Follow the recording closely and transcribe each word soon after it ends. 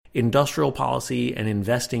Industrial policy and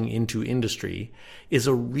investing into industry is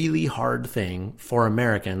a really hard thing for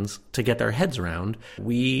Americans to get their heads around.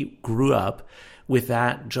 We grew up with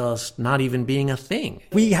that just not even being a thing.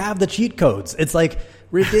 We have the cheat codes. It's like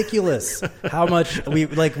ridiculous how much we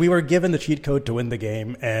were given the cheat code to win the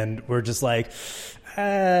game, and we're just like,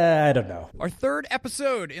 I don't know. Our third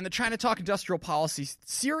episode in the China Talk Industrial Policy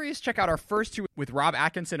series. Check out our first two with Rob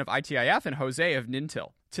Atkinson of ITIF and Jose of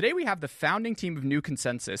Nintil. Today we have the founding team of New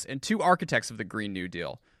Consensus and two architects of the Green New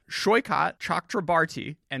Deal, Shoykat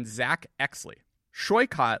Chakrabarti and Zach Exley.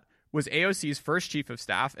 Shoykat was AOC's first chief of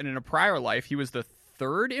staff, and in a prior life, he was the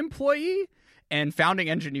third employee and founding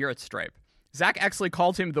engineer at Stripe. Zach Exley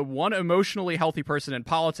called him the one emotionally healthy person in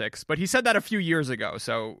politics, but he said that a few years ago,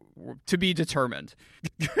 so to be determined.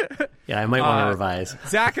 Yeah, I might want to revise.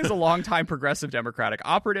 Zach is a longtime progressive Democratic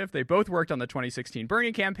operative. They both worked on the 2016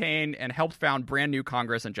 Bernie campaign and helped found Brand New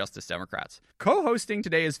Congress and Justice Democrats. Co-hosting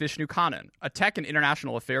today is Vishnu Kannan, a tech and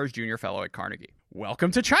international affairs junior fellow at Carnegie.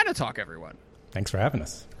 Welcome to China Talk, everyone. Thanks for having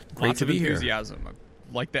us. Great to be here. Enthusiasm.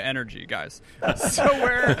 Like the energy, guys. So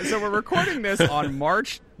we're recording this on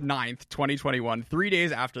March 9th, 2021, 3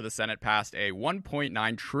 days after the Senate passed a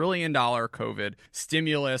 $1.9 trillion COVID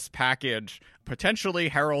stimulus package, potentially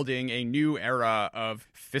heralding a new era of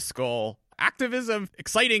fiscal activism,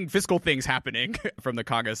 exciting fiscal things happening from the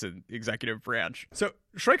Congress and executive branch. So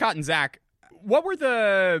Shoykat and Zach, what were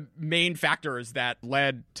the main factors that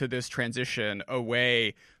led to this transition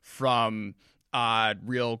away from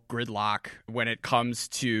real gridlock when it comes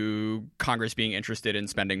to Congress being interested in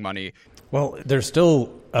spending money? Well, there's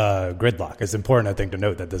still gridlock. It's important, I think, to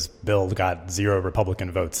note that this bill got 0 Republican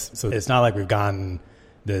votes. So it's not like we've gotten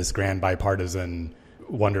this grand bipartisan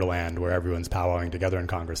wonderland where everyone's powwowing together in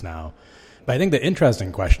Congress now. But I think the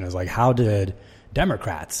interesting question is, like, how did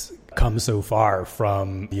Democrats come so far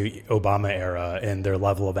from the Obama era in their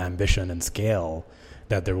level of ambition and scale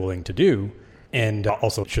that they're willing to do? And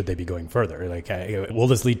also, should they be going further? Like, will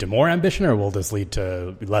this lead to more ambition or will this lead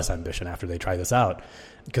to less ambition after they try this out?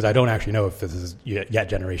 Because I don't actually know if this is yet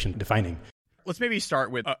generation defining. Let's maybe start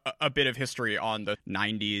with a bit of history on the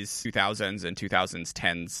 90s, 2000s, and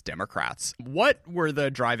 2010s Democrats. What were the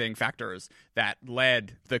driving factors that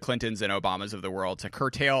led the Clintons and Obamas of the world to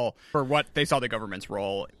curtail for what they saw the government's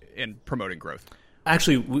role in promoting growth?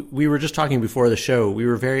 Actually, we were just talking before the show. We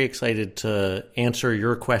were very excited to answer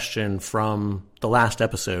your question from the last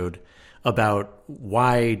episode about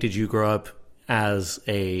why did you grow up as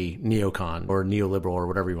a neocon or neoliberal or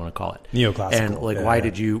whatever you want to call it. Neoclassical. And like,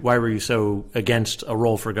 why were you so against a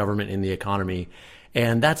role for government in the economy?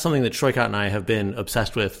 And that's something that Shoykat and I have been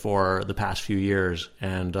obsessed with for the past few years.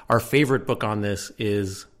 And our favorite book on this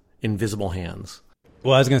is Invisible Hands.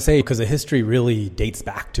 Well, I was going to say, because the history really dates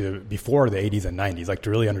back to before the 80s and 90s, like to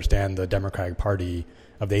really understand the Democratic Party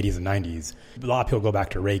of the 80s and 90s. A lot of people go back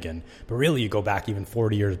to Reagan, but really you go back even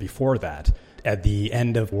 40 years before that. At the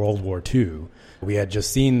end of World War II, we had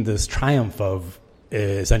just seen this triumph of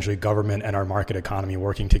essentially government and our market economy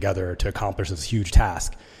working together to accomplish this huge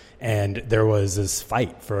task. And there was this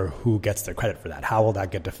fight for who gets the credit for that. How will that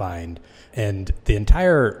get defined? And the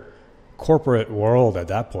entire corporate world at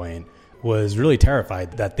that point was really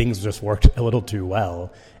terrified that things just worked a little too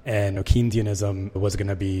well. And Keynesianism was going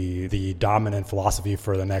to be the dominant philosophy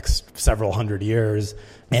for the next several hundred years.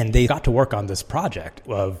 And they got to work on this project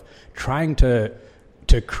of trying to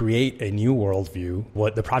create a new worldview,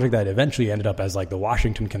 what the project that eventually ended up as like the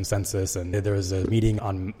Washington Consensus. And there was a meeting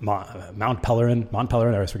on Mount Pelerin,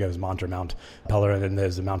 I always forget if it was Mount or Mount Pelerin, and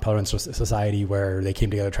there's a Mount Pelerin Society where they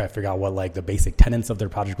came together to try to figure out what like the basic tenets of their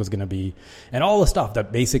project was going to be, and all the stuff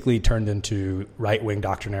that basically turned into right-wing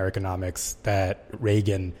doctrinaire economics that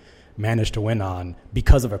Reagan managed to win on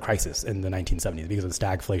because of a crisis in the 1970s, because of the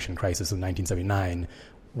stagflation crisis in 1979,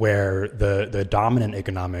 where the dominant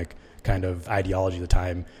economic kind of ideology at the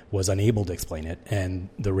time was unable to explain it. And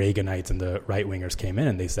the Reaganites and the right-wingers came in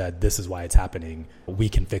and they said, this is why it's happening. We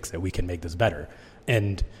can fix it. We can make this better.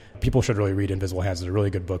 And people should really read Invisible Hands. It's a really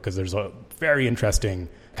good book because there's a very interesting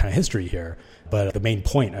kind of history here. But the main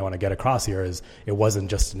point I want to get across here is it wasn't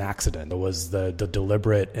just an accident. It was the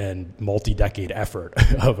deliberate and multi-decade effort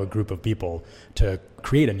of a group of people to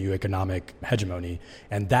create a new economic hegemony.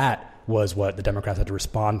 And that was what the Democrats had to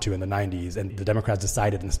respond to in the 90s. And the Democrats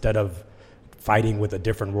decided, instead of fighting with a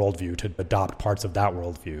different worldview, to adopt parts of that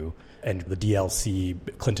worldview. And the DLC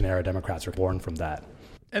Clinton-era Democrats are born from that.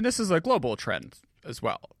 And this is a global trend as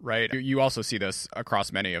well, right? You also see this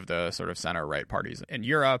across many of the sort of center-right parties in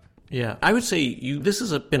Europe. Yeah, I would say this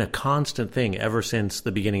has been a constant thing ever since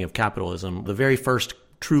the beginning of capitalism. The very first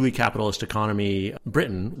truly capitalist economy,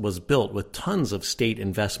 Britain was built with tons of state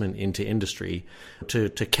investment into industry to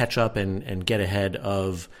catch up and get ahead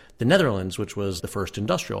of the Netherlands, which was the first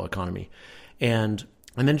industrial economy. And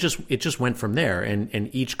then it just went from there.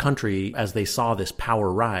 And each country, as they saw this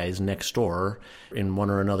power rise next door in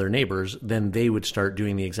one or another neighbors, then they would start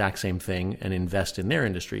doing the exact same thing and invest in their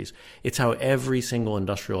industries. It's how every single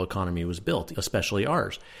industrial economy was built, especially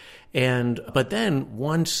ours. But then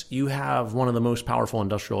once you have one of the most powerful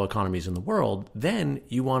industrial economies in the world, then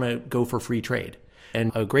you want to go for free trade.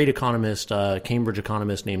 And a great economist, Cambridge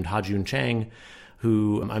economist named Ha-Joon Chang,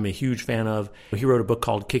 who I'm a huge fan of, he wrote a book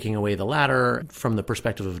called Kicking Away the Ladder from the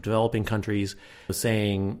perspective of developing countries,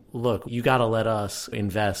 saying, look, you got to let us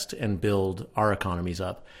invest and build our economies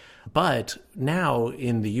up. But now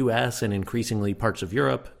in the US and increasingly parts of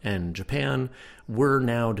Europe and Japan, we're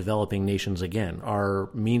now developing nations again.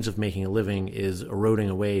 Our means of making a living is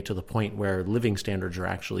eroding away to the point where living standards are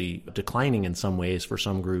actually declining in some ways for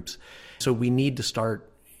some groups. So we need to start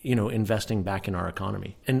investing back in our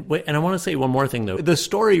economy. And I want to say one more thing, though. The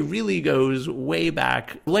story really goes way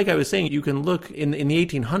back. Like I was saying, you can look in the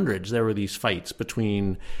 1800s, there were these fights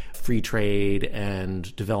between free trade and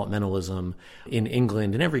developmentalism in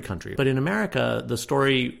England and every country. But in America, the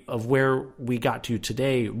story of where we got to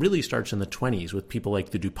today really starts in the 20s with people like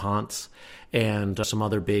the DuPonts and some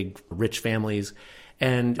other big rich families.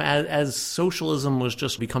 And as socialism was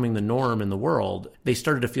just becoming the norm in the world, they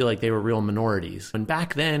started to feel like they were real minorities. And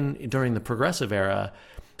back then, during the progressive era,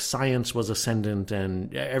 science was ascendant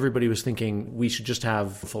and everybody was thinking we should just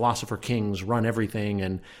have philosopher kings run everything,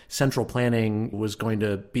 and central planning was going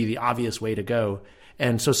to be the obvious way to go.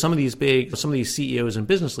 And so some of these CEOs and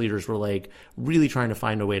business leaders were like really trying to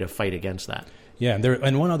find a way to fight against that. Yeah,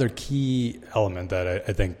 and one other key element that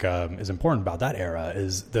I think is important about that era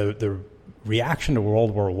is the reaction to World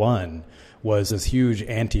War I was this huge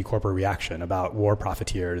anti-corporate reaction about war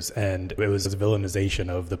profiteers, and it was this villainization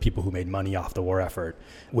of the people who made money off the war effort,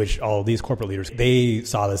 which all of these corporate leaders, they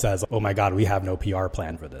saw this as, oh my God, we have no PR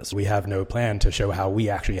plan for this. We have no plan to show how we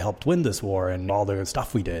actually helped win this war and all the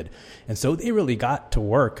stuff we did. And so they really got to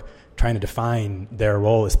work trying to define their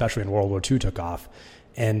role, especially when World War II took off.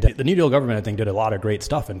 And the New Deal government, I think, did a lot of great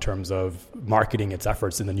stuff in terms of marketing its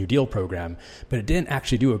efforts in the New Deal program, but it didn't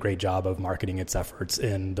actually do a great job of marketing its efforts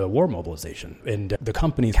in the war mobilization. And the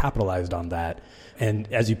companies capitalized on that.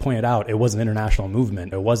 And as you pointed out, it was an international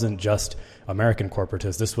movement. It wasn't just American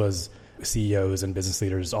corporatists. This was CEOs and business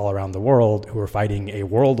leaders all around the world who were fighting a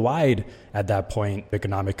worldwide, at that point,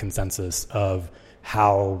 economic consensus of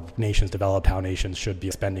how nations developed, how nations should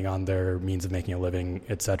be spending on their means of making a living,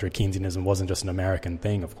 et cetera. Keynesianism wasn't just an American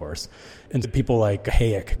thing, of course. And people like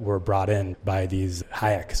Hayek were brought in by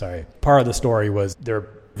Part of the story was their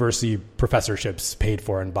university professorships paid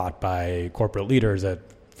for and bought by corporate leaders at,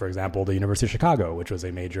 for example, the University of Chicago, which was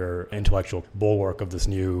a major intellectual bulwark of this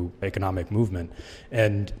new economic movement.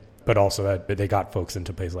 But also that they got folks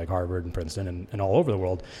into places like Harvard and Princeton and all over the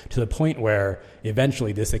world, to the point where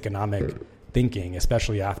eventually this economic thinking,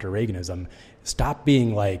 especially after Reaganism, stopped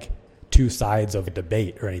being like two sides of a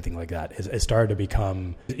debate or anything like that. It started to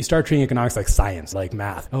become, you start treating economics like science, like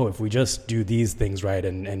math. Oh, if we just do these things right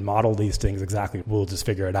and model these things exactly, we'll just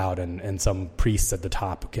figure it out. And some priests at the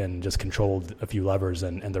top can just control a few levers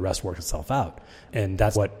and the rest works itself out. And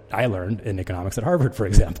that's what I learned in economics at Harvard, for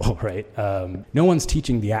example, right? No one's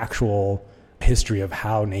teaching the actual history of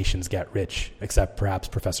how nations get rich, except perhaps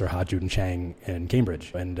Professor Ha-Joon Chang in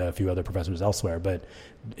Cambridge and a few other professors elsewhere. But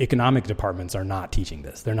economic departments are not teaching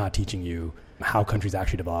this. They're not teaching you how countries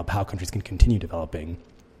actually develop, how countries can continue developing,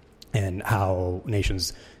 and how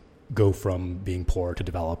nations go from being poor to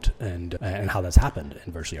developed, and how that's happened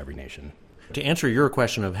in virtually every nation. To answer your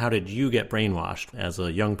question of how did you get brainwashed as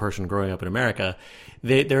a young person growing up in America,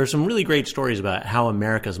 there are some really great stories about how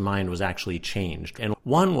America's mind was actually changed. And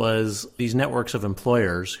one was these networks of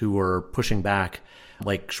employers who were pushing back,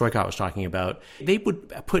 like Shoykot was talking about. They would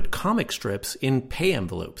put comic strips in pay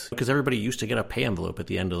envelopes because everybody used to get a pay envelope at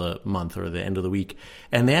the end of the month or the end of the week.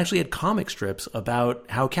 And they actually had comic strips about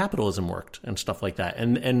how capitalism worked and stuff like that.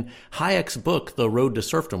 And Hayek's book, The Road to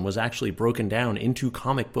Serfdom, was actually broken down into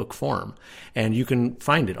comic book form. And you can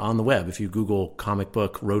find it on the web if you Google comic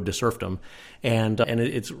book Road to Serfdom. And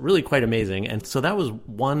it's really quite amazing. And so that was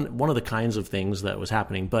one of the kinds of things that was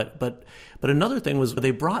happening. But another thing was they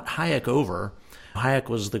brought Hayek over Hayek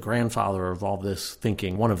was the grandfather of all this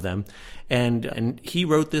thinking, one of them. And he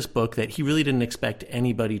wrote this book that he really didn't expect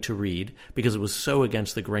anybody to read because it was so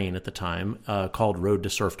against the grain at the time, called Road to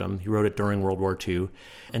Serfdom. He wrote it during World War II.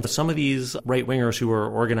 And some of these right-wingers who were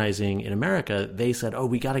organizing in America, they said,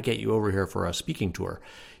 we got to get you over here for a speaking tour.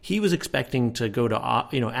 He was expecting to go to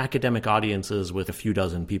academic audiences with a few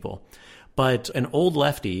dozen people. But an old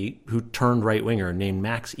lefty who turned right-winger named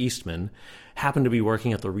Max Eastman happened to be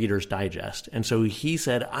working at the Reader's Digest. And so he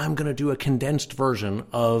said, I'm going to do a condensed version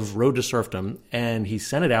of Road to Serfdom. And he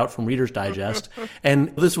sent it out from Reader's Digest.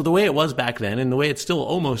 And this, the way it was back then, and the way it still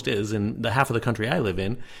almost is in the half of the country I live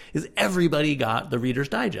in, is everybody got the Reader's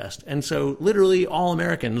Digest. And so literally all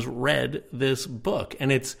Americans read this book.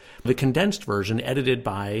 And it's the condensed version edited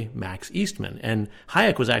by Max Eastman. And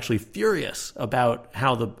Hayek was actually furious about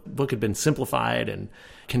how the book had been simplified and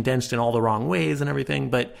condensed in all the wrong ways and everything,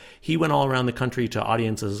 but he went all around the country to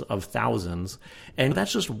audiences of thousands, and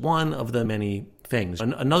that's just one of the many things.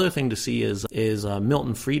 Another thing to see is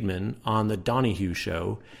Milton Friedman on the Donahue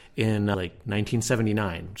Show in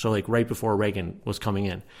 1979, so right before Reagan was coming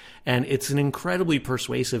in. And it's an incredibly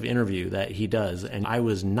persuasive interview that he does, and I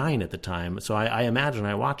was 9 at the time, so I imagine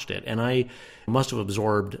I watched it, and I must have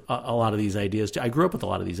absorbed a lot of these ideas too. I grew up with a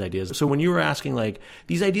lot of these ideas. So when you were asking,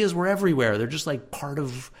 these ideas were everywhere, they're just part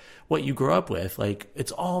of what you grew up with.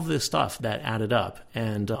 It's all of this stuff that added up,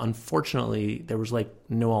 and unfortunately, there was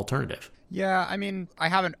no alternative. Yeah, I mean, I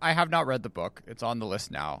have not read the book. It's on the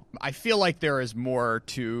list now. I feel like there is more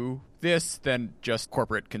to this than just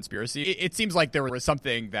corporate conspiracy. It seems like there was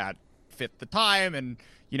something that fit the time, and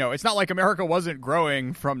it's not like America wasn't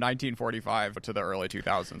growing from 1945 to the early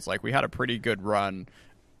 2000s. We had a pretty good run.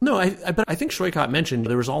 No, but I think Schweikart mentioned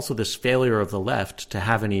there was also this failure of the left to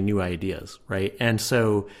have any new ideas, right? And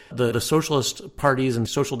so the socialist parties and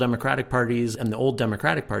social democratic parties and the old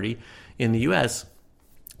Democratic Party in the U.S.,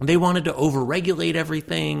 they wanted to overregulate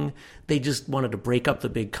everything. They just wanted to break up the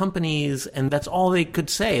big companies, and that's all they could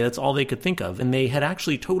say. That's all they could think of. And they had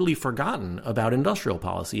actually totally forgotten about industrial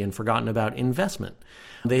policy and forgotten about investment.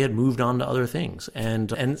 They had moved on to other things.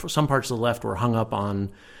 And for some parts of the left were hung up on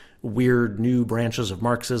weird new branches of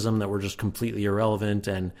Marxism that were just completely irrelevant,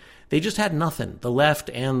 and they just had nothing. The left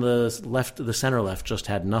and the center left just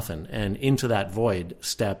had nothing. And into that void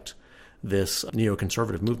stepped this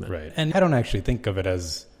neoconservative movement. Right. And I don't actually think of it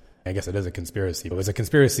as, I guess it is a conspiracy. It was a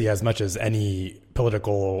conspiracy as much as any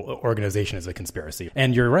political organization is a conspiracy.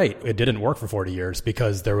 And you're right, it didn't work for 40 years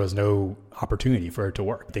because there was no opportunity for it to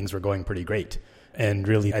work. Things were going pretty great. And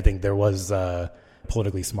really, I think there was a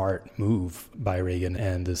politically smart move by Reagan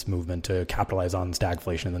and this movement to capitalize on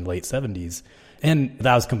stagflation in the late 70s. And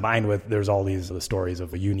that was combined with, there's all these stories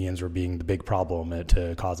of the unions were being the big problem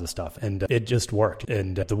to cause this stuff. And it just worked.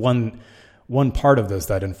 And the one part of this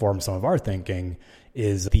that informed some of our thinking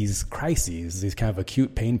is these crises, these kind of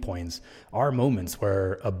acute pain points, are moments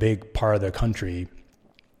where a big part of the country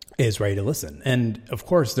is ready to listen. And of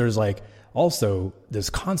course, there's also this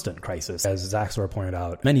constant crisis. As Zach sort of pointed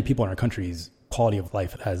out, many people in our country's quality of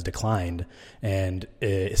life has declined. And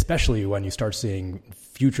especially when you start seeing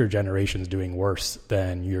future generations doing worse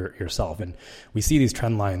than yourself. And we see these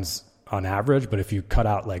trend lines on average, but if you cut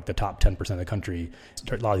out the top 10% of the country,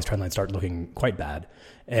 a lot of these trend lines start looking quite bad.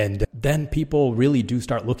 And then people really do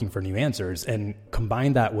start looking for new answers, and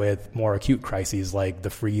combine that with more acute crises like the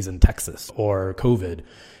freeze in Texas or COVID.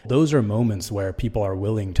 Those are moments where people are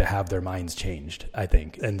willing to have their minds changed, I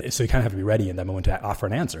think. And so you kind of have to be ready in that moment to offer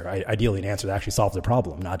an answer. Ideally, an answer that actually solves the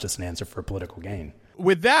problem, not just an answer for political gain.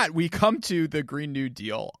 With that, we come to the Green New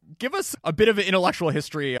Deal. Give us a bit of an intellectual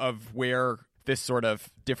history of where this sort of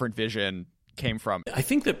different vision came from. I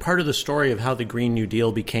think that part of the story of how the Green New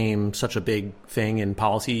Deal became such a big thing in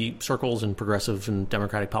policy circles and progressive and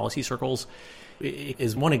democratic policy circles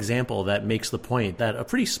is one example that makes the point that a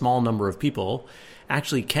pretty small number of people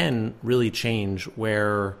actually can really change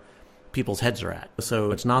where people's heads are at.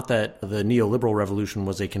 So it's not that the neoliberal revolution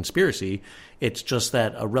was a conspiracy. It's just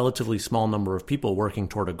that a relatively small number of people working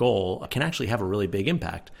toward a goal can actually have a really big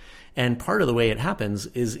impact. And part of the way it happens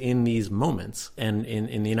is in these moments. And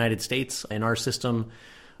in the United States, in our system,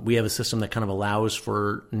 we have a system that kind of allows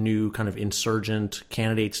for new kind of insurgent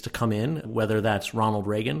candidates to come in, whether that's Ronald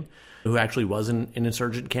Reagan, who actually was an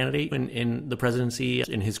insurgent candidate in the presidency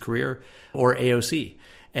in his career, or AOC.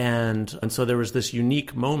 And so there was this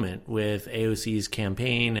unique moment with AOC's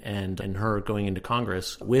campaign and her going into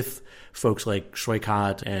Congress with folks like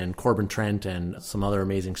Schweikart and Corbin Trent and some other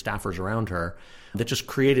amazing staffers around her that just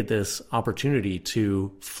created this opportunity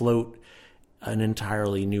to float an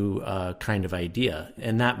entirely new kind of idea.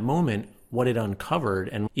 And that moment what it uncovered,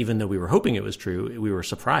 and even though we were hoping it was true, we were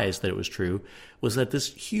surprised that it was true, was that this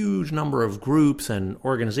huge number of groups and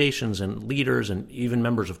organizations and leaders and even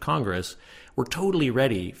members of Congress were totally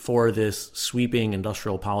ready for this sweeping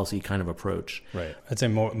industrial policy kind of approach. Right. I'd say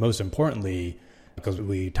most importantly, because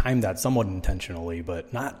we timed that somewhat intentionally,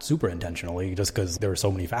 but not super intentionally, just because there were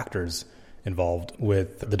so many factors involved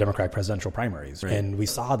with the Democratic presidential primaries. Right. And we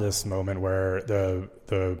saw this moment where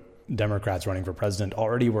the Democrats running for president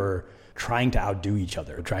already were trying to outdo each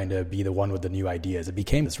other, trying to be the one with the new ideas. It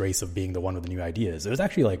became this race of being the one with the new ideas. It was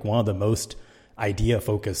actually like one of the most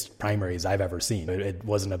idea-focused primaries I've ever seen. It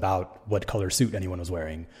wasn't about what color suit anyone was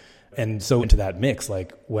wearing. And so into that mix,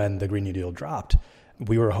 like when the Green New Deal dropped,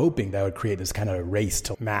 we were hoping that would create this kind of race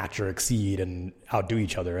to match or exceed and outdo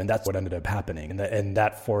each other. And that's what ended up happening. And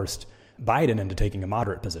that forced Biden into taking a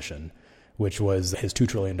moderate position, which was his $2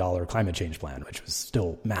 trillion climate change plan, which was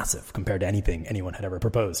still massive compared to anything anyone had ever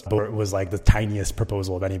proposed. But it was like the tiniest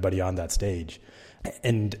proposal of anybody on that stage.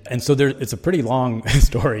 And so it's a pretty long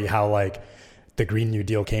story how like the Green New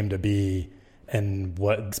Deal came to be, and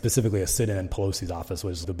what specifically a sit-in in Pelosi's office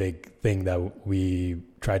was the big thing that we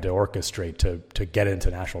tried to orchestrate to get into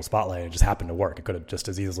national spotlight. It just happened to work. It could have just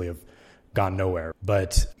as easily have gone nowhere,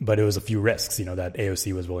 but it was a few risks, that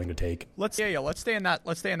AOC was willing to take. Let's stay in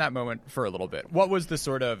that moment for a little bit. What was the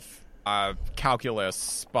sort of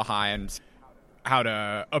calculus behind how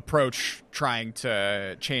to approach trying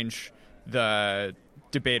to change the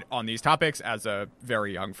debate on these topics as a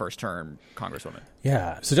very young first-term Congresswoman?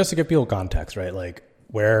 Yeah. So just to give people context, right? Like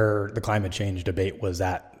where the climate change debate was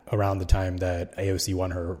at around the time that AOC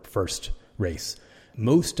won her first race.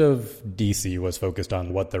 Most of DC was focused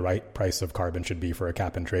on what the right price of carbon should be for a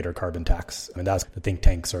cap and trade or carbon tax. I mean, that's the think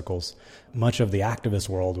tank circles. Much of the activist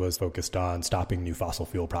world was focused on stopping new fossil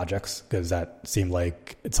fuel projects because that seemed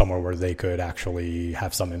like it's somewhere where they could actually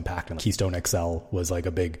have some impact. And Keystone XL was like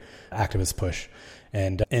a big activist push.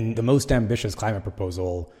 And the most ambitious climate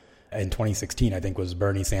proposal in 2016, I think, was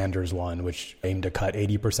Bernie Sanders' one, which aimed to cut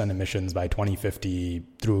 80% emissions by 2050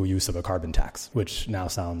 through use of a carbon tax, which now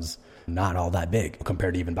sounds not all that big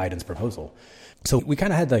compared to even Biden's proposal. So we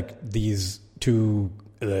kind of had like these two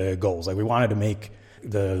goals. Like we wanted to make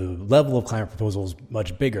the level of climate proposals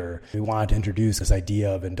much bigger. We wanted to introduce this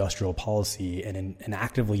idea of industrial policy and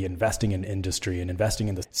actively investing in industry and investing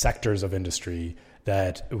in the sectors of industry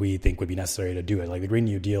that we think would be necessary to do it. Like the Green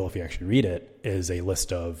New Deal, if you actually read it, is a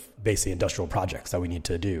list of basically industrial projects that we need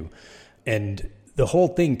to do. And the whole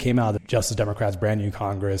thing came out of the Justice Democrats' brand new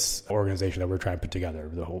Congress organization that we're trying to put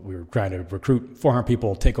together. We were trying to recruit 400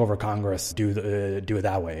 people, take over Congress, do it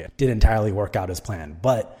that way. It didn't entirely work out as planned.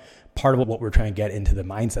 But part of what we're trying to get into the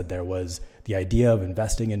mindset there was the idea of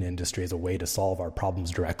investing in industry as a way to solve our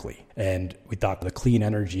problems directly. And we thought the clean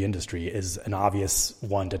energy industry is an obvious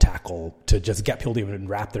one to tackle to just get people to even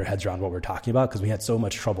wrap their heads around what we're talking about, because we had so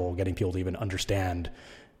much trouble getting people to even understand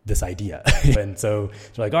this idea. And so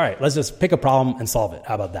we're like, all right, let's just pick a problem and solve it.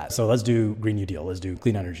 How about that? So let's do Green New Deal. Let's do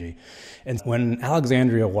clean energy. And when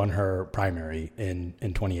Alexandria won her primary in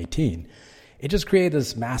 2018, it just created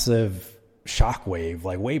this massive shockwave,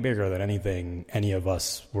 like way bigger than anything any of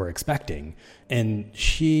us were expecting. And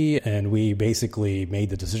she and we basically made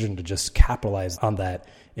the decision to just capitalize on that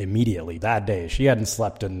immediately. That day, she hadn't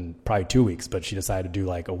slept in probably 2 weeks, but she decided to do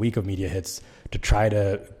like a week of media hits to try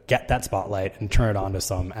to get that spotlight and turn it on to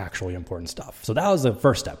some actually important stuff. So that was the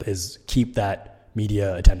first step, is keep that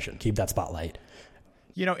media attention, keep that spotlight.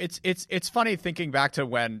 It's funny thinking back to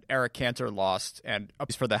when Eric Cantor lost, and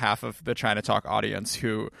for the half of the China Talk audience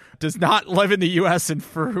who does not live in the U.S. and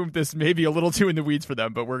for whom this may be a little too in the weeds for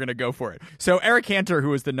them, but we're going to go for it. So Eric Cantor, who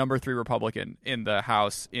was the number 3 Republican in the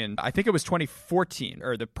House in, I think it was 2014,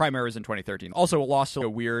 or the primary was in 2013, also lost to a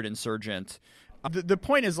weird insurgent. The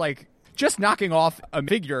point is, like, just knocking off a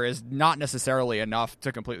figure is not necessarily enough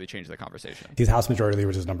to completely change the conversation. He's House Majority Leader,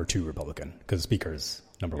 which is number 2 Republican, because Speaker is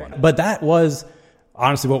number 1. But that was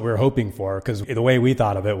honestly what we were hoping for, because the way we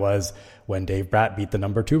thought of it was when Dave Brat beat the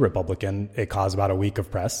number 2 Republican, it caused about a week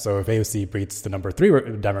of press. So if AOC beats the number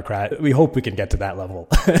 3 Democrat, we hope we can get to that level.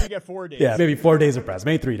 We get 4 days. Yeah, maybe 4 days of press,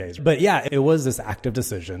 maybe 3 days. But yeah, it was this active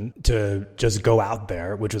decision to just go out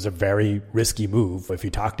there, which was a very risky move. If you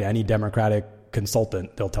talk to any Democratic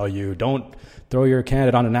consultant, they'll tell you, don't throw your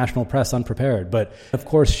candidate on a national press unprepared. But of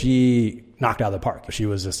course, she knocked out of the park. She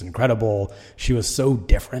was just incredible. She was so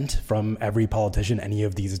different from every politician any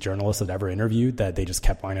of these journalists had ever interviewed that they just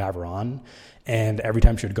kept wanting to have her on. And every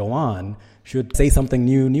time she would go on, she would say something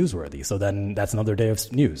new, newsworthy. So then that's another day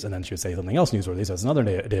of news. And then she would say something else newsworthy. So that's another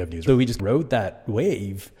day of news. So we just rode that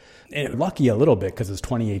wave. And lucky a little bit because it was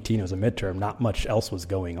 2018, it was a midterm. Not much else was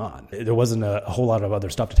going on. There wasn't a whole lot of other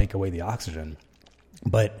stuff to take away the oxygen.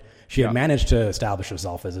 But she had managed to establish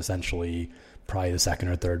herself as essentially probably the second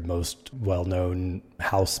or third most well-known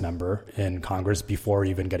House member in Congress before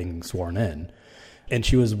even getting sworn in. And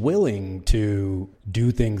she was willing to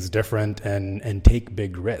do things different and take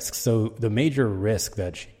big risks. So the major risk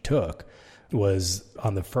that she took was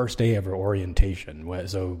on the first day of her orientation.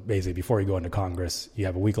 So basically, before you go into Congress, you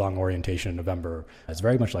have a week-long orientation in November. It's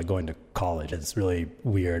very much like going to college. It's really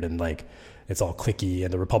weird and like it's all cliquey,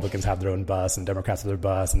 and the Republicans have their own bus and Democrats have their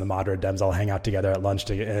bus, and the moderate Dems all hang out together at lunch.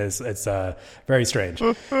 It's very strange.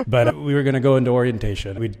 But we were going to go into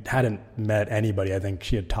orientation. We hadn't met anybody. I think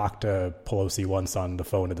she had talked to Pelosi once on the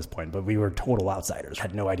phone at this point, but we were total outsiders.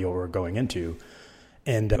 Had no idea what we were going into.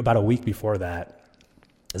 And about a week before that,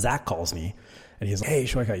 Zach calls me and he's like, "Hey,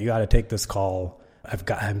 Shoika, you got to take this call.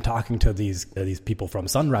 I'm talking to these people from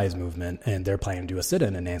Sunrise Movement, and they're planning to do a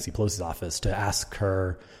sit-in in Nancy Pelosi's office to ask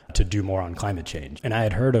her to do more on climate change." And I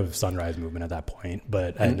had heard of Sunrise Movement at that point,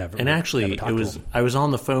 but I had never. And actually, never I was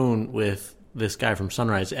on the phone with this guy from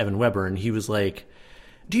Sunrise, Evan Weber, and he was like,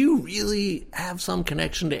 "Do you really have some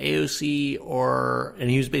connection to AOC?"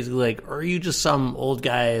 And he was basically like, "Or are you just some old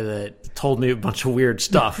guy that told me a bunch of weird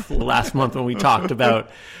stuff last month when we talked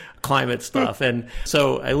about climate stuff?" And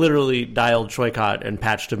so I literally dialed Choikot and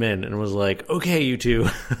patched him in and was like, "Okay, you two,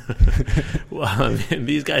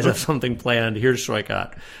 these guys have something planned. Here's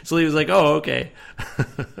Choikot." So he was like, "Oh, okay."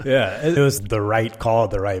 Yeah, it was the right call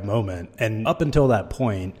at the right moment. And up until that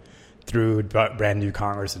point, through brand new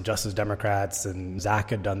Congress and Justice Democrats, and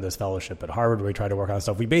Zach had done this fellowship at Harvard where we tried to work on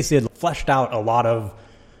stuff. We basically had fleshed out a lot of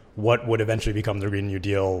what would eventually become the Green New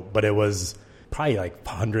Deal, but it was probably like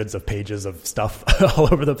hundreds of pages of stuff all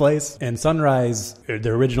over the place. And Sunrise, the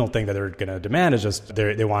original thing that they're going to demand is just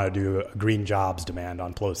they want to do a green jobs demand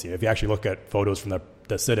on Pelosi. If you actually look at photos from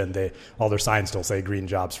the sit-in, all their signs still say green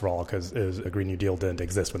jobs for all because a Green New Deal didn't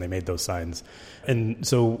exist when they made those signs. And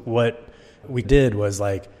so what we did was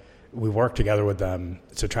we worked together with them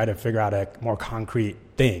to try to figure out a more concrete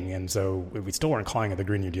thing. And so we still weren't calling it the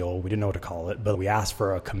Green New Deal. We didn't know what to call it, but we asked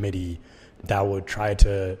for a committee that would try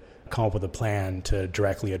to come up with a plan to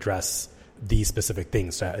directly address these specific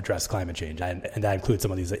things to address climate change. And that includes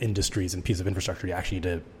some of these industries and pieces of infrastructure you actually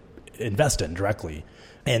need to invest in directly.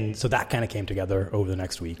 And so that kind of came together over the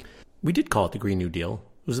next week. We did call it the Green New Deal.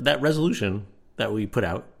 Was it that resolution that we put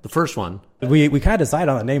out, the first one? We kind of decided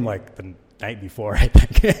on the name like the night before, I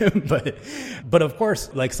think. but of course,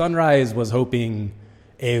 like Sunrise was hoping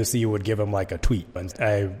AOC would give him like a tweet. And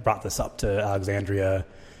I brought this up to Alexandria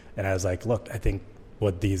and I was like, "Look, I think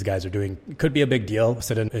what these guys are doing could be a big deal.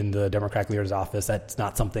 Sit in the Democratic leader's office. That's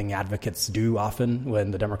not something advocates do often when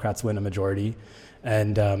the Democrats win a majority.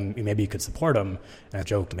 And maybe you could support them." And I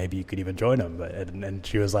joked, maybe you could even join them. And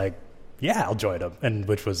she was like, "Yeah, I'll join them," and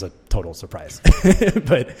which was a total surprise.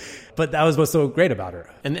 but that was what's so great about her.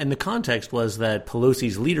 And the context was that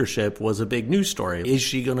Pelosi's leadership was a big news story. Is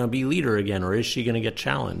she going to be leader again, or is she going to get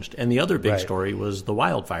challenged? And the other big story was the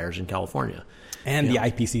wildfires in California. And the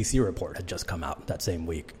IPCC report had just come out that same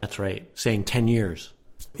week. That's right, saying 10 years.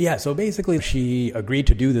 Yeah, so basically she agreed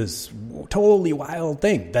to do this totally wild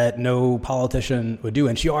thing that no politician would do.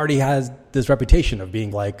 And she already has this reputation of being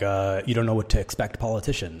like, you don't know what to expect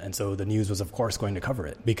politician. And so the news was, of course, going to cover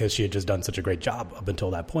it because she had just done such a great job up until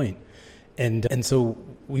that point. And so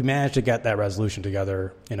we managed to get that resolution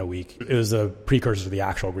together in a week. It was a precursor to the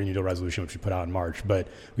actual Green New Deal resolution, which we put out in March. But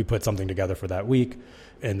we put something together for that week.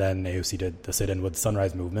 And then AOC did the sit-in with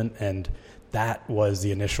Sunrise Movement. And that was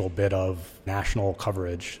the initial bit of national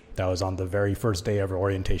coverage that was on the very first day of her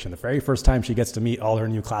orientation, the very first time she gets to meet all her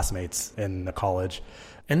new classmates in the college.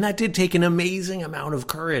 And that did take an amazing amount of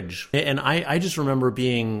courage. And I just remember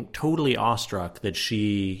being totally awestruck that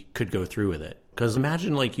she could go through with it. Because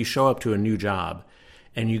imagine like you show up to a new job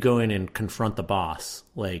and you go in and confront the boss,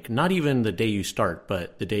 like not even the day you start,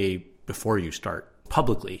 but the day before you start.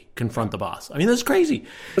 Publicly confront the boss. I mean, that's crazy.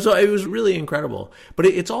 So it was really incredible. But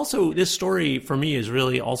it's also, this story for me is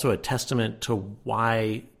really also a testament to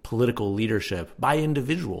why political leadership by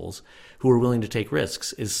individuals who are willing to take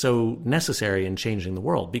risks is so necessary in changing the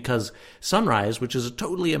world. Because Sunrise, which is a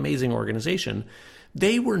totally amazing organization,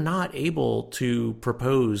 they were not able to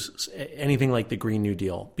propose anything like the Green New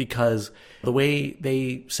Deal because the way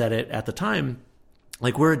they said it at the time,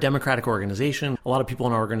 Like, we're a democratic organization. A lot of people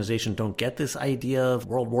in our organization don't get this idea of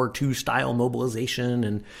World War II style mobilization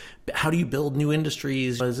and how do you build new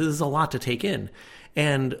industries? This is a lot to take in.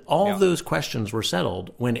 And all of those questions were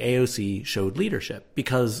settled when AOC showed leadership,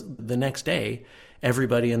 because the next day,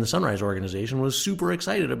 everybody in the Sunrise Organization was super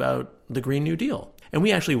excited about the Green New Deal. And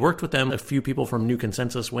we actually worked with them. A few people from New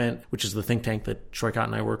Consensus went, which is the think tank that Shoykot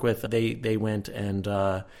and I work with. They went and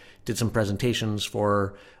did some presentations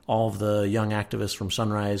for all of the young activists from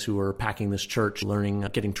Sunrise who were packing this church, learning,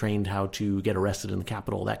 getting trained how to get arrested in the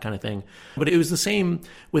Capitol, that kind of thing. But it was the same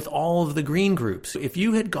with all of the green groups. If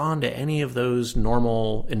you had gone to any of those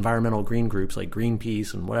normal environmental green groups like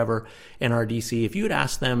Greenpeace and whatever, NRDC, if you had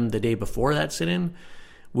asked them the day before that sit-in,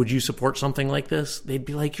 would you support something like this? They'd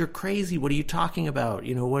be like, "You're crazy. What are you talking about?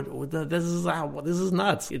 You know, this is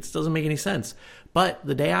nuts. It doesn't make any sense." But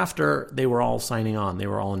the day after, they were all signing on. They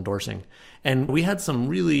were all endorsing. And we had some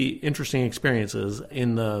really interesting experiences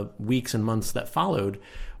in the weeks and months that followed,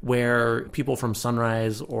 where people from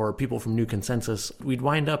Sunrise or people from New Consensus, we'd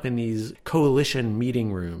wind up in these coalition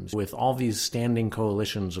meeting rooms with all these standing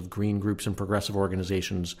coalitions of green groups and progressive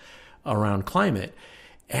organizations around climate.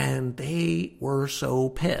 And they were so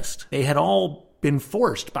pissed. They had all been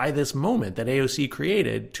forced by this moment that AOC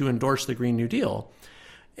created to endorse the Green New Deal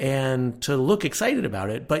and to look excited about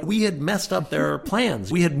it. But we had messed up their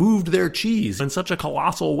plans. We had moved their cheese in such a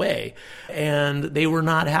colossal way. And they were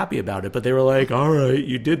not happy about it. But they were like, "All right,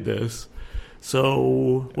 you did this.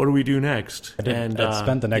 So what do we do next?" I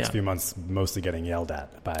spent the next few months mostly getting yelled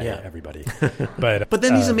at by everybody. But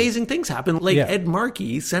then these amazing things happen. Like Ed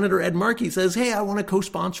Markey, Senator Ed Markey says, "Hey, I want to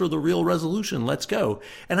co-sponsor the real resolution. Let's go."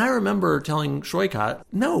 And I remember telling Shoykot,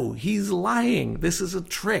 "No, he's lying. This is a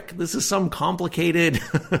trick. This is some complicated,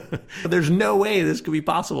 there's no way this could be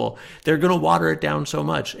possible. They're going to water it down so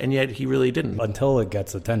much." And yet he really didn't. Until it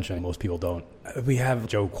gets attention, most people don't. We have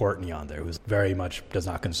Joe Courtney on there, who's very much does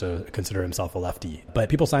not consider himself a lefty. But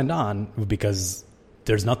people signed on because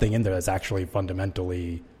there's nothing in there that's actually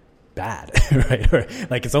fundamentally bad,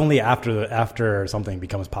 right? Like, it's only after something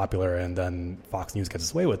becomes popular and then Fox News gets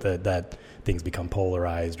its way with it that things become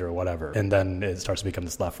polarized or whatever. And then it starts to become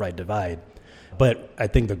this left-right divide. But I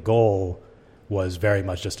think the goal was very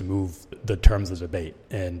much just to move the terms of debate,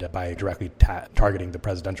 and by directly targeting the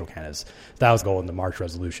presidential candidates. That was the goal in the March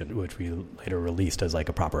resolution, which we later released as like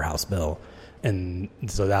a proper House bill. And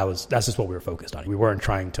so that's just what we were focused on. We weren't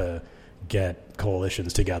trying to get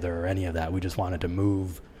coalitions together or any of that. We just wanted to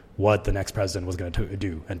move what the next president was going to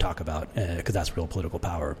do and talk about, because that's real political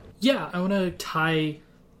power. Yeah, I want to tie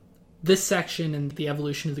this section and the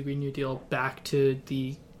evolution of the Green New Deal back to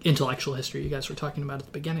the intellectual history you guys were talking about at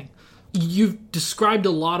the beginning. You've described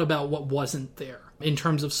a lot about what wasn't there in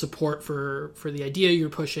terms of support for the idea you're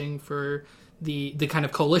pushing, for the kind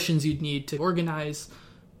of coalitions you'd need to organize.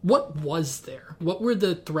 What was there? What were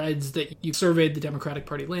the threads that you surveyed the Democratic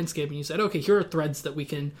Party landscape and you said, okay, here are threads that we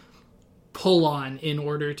can pull on in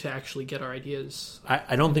order to actually get our ideas?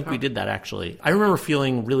 I don't think we did that, actually. I remember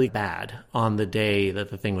feeling really bad on the day that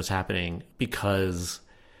the thing was happening, because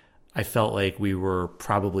I felt like we were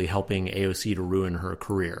probably helping AOC to ruin her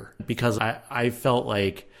career, because I felt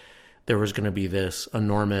like there was going to be this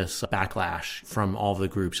enormous backlash from all the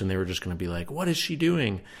groups, and they were just going to be like, "What is she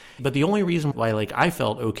doing?" But the only reason why I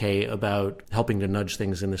felt okay about helping to nudge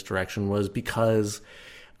things in this direction was because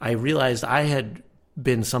I realized I had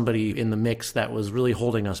been somebody in the mix that was really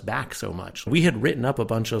holding us back so much. We had written up a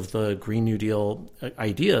bunch of the Green New Deal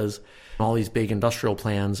ideas, all these big industrial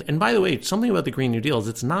plans. And by the way, something about the Green New Deal is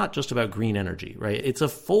it's not just about green energy, right? It's a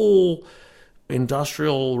full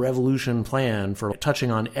industrial revolution plan for touching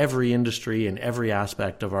on every industry and every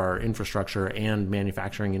aspect of our infrastructure and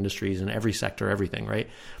manufacturing industries and every sector, everything, right?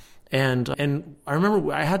 And I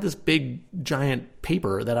remember I had this big giant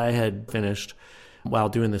paper that I had finished while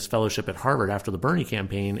doing this fellowship at Harvard after the Bernie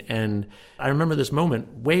campaign. And I remember this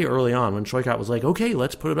moment way early on when Shoykot was like, "Okay,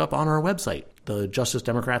 let's put it up on our website, the Justice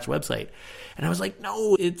Democrats website." And I was like,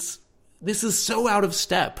 "No, this is so out of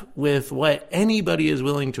step with what anybody is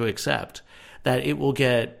willing to accept that it will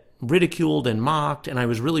get ridiculed and mocked." And I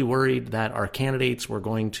was really worried that our candidates were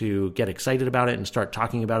going to get excited about it and start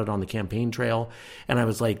talking about it on the campaign trail. And I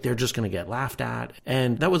was like, they're just going to get laughed at.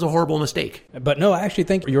 And that was a horrible mistake. But no, I actually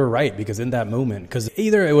think you're right, because in that moment, because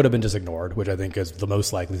either it would have been just ignored, which I think is the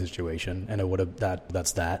most likely situation, and it would have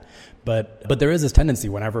that's that. But there is this tendency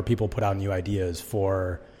whenever people put out new ideas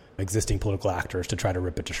for existing political actors to try to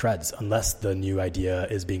rip it to shreds, unless the new idea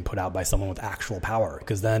is being put out by someone with actual power,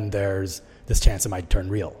 because then there's this chance it might turn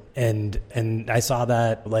real. And I saw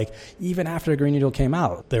that, like, even after the Green New Deal came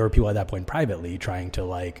out, there were people at that point privately trying to,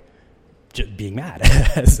 like, being mad,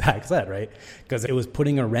 as Zach said, right? Because it was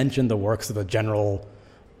putting a wrench in the works of the general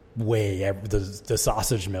way, the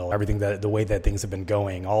sausage mill, everything, the way that things have been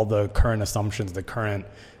going, all the current assumptions, the current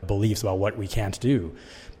beliefs about what we can't do.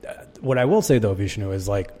 What I will say, though, Vishnu, is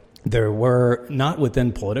like, there were, not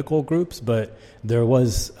within political groups, but there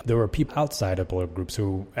were people outside of political groups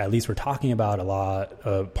who at least were talking about a lot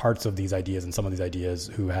of parts of these ideas and some of these ideas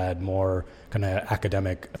who had more kind of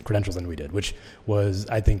academic credentials than we did, which was,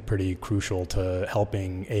 I think, pretty crucial to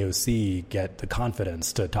helping AOC get the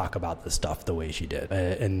confidence to talk about this stuff the way she did.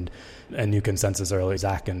 And New Consensus early,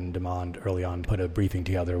 Zach and Demond early on put a briefing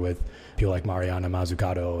together with people like Mariana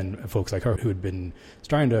Mazzucato and folks like her who had been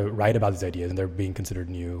starting to write about these ideas, and they're being considered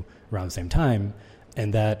new around the same time.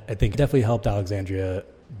 And that, I think, definitely helped Alexandria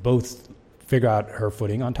both figure out her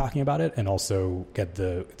footing on talking about it and also get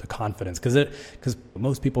the confidence. Because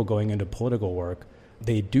most people going into political work,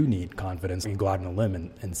 they do need confidence. You can go out on a limb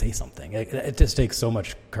and say something. It just takes so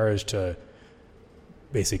much courage to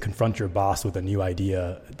basically confront your boss with a new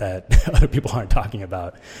idea that other people aren't talking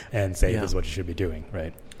about and say, this is what you should be doing,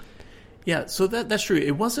 right? Yeah, so that's true.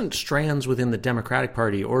 It wasn't strands within the Democratic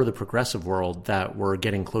Party or the progressive world that were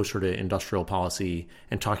getting closer to industrial policy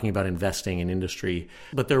and talking about investing in industry.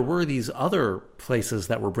 But there were these other places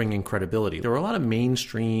that were bringing credibility. There were a lot of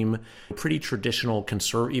mainstream, pretty traditional,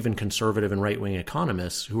 even conservative and right-wing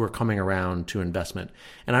economists who were coming around to investment.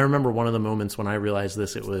 And I remember one of the moments when I realized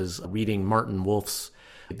this, it was reading Martin Wolf's,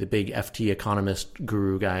 the big FT economist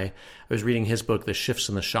guru guy. I was reading his book, The Shifts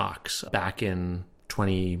and the Shocks, back in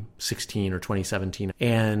 2016 or 2017.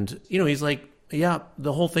 And, he's like, yeah,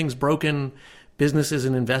 the whole thing's broken. Business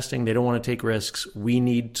isn't investing. They don't want to take risks. We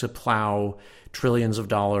need to plow trillions of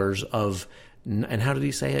dollars of, and how did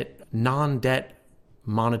he say it? Non-debt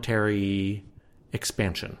monetary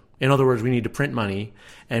expansion. In other words, we need to print money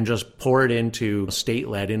and just pour it into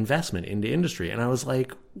state-led investment into industry. And I was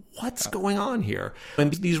like, what's going on here?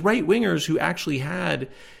 And these right-wingers who actually had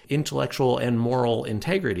intellectual and moral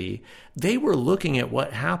integrity, they were looking at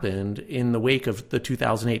what happened in the wake of the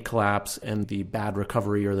 2008 collapse and the bad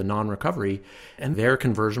recovery or the non-recovery. And their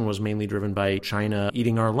conversion was mainly driven by China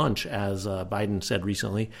eating our lunch, as Biden said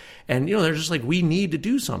recently. And, they're just like, we need to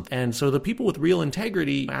do something. And so the people with real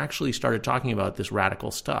integrity actually started talking about this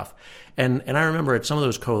radical stuff. And I remember at some of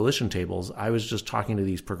those coalition tables, I was just talking to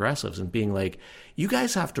these progressives and being like, you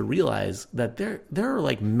guys have to realize that there are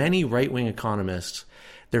like many right-wing economists.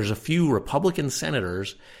 There's a few Republican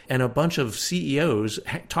senators and a bunch of CEOs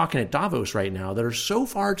talking at Davos right now that are so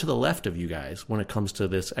far to the left of you guys when it comes to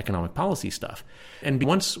this economic policy stuff. And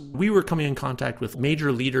once we were coming in contact with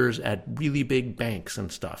major leaders at really big banks and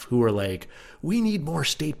stuff who were like, we need more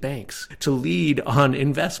state banks to lead on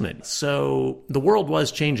investment. So the world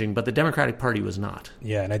was changing, but the Democratic Party was not.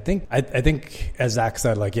 Yeah, and I think as Zach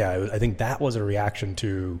said, I think that was a reaction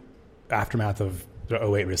to aftermath of the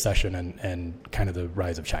 2008 recession and kind of the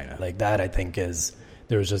rise of China. Like that, I think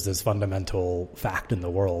there was just this fundamental fact in the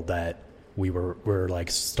world that we're like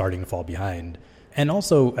starting to fall behind. And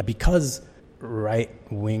also because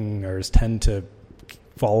right-wingers tend to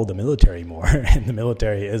follow the military more, and the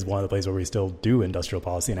military is one of the places where we still do industrial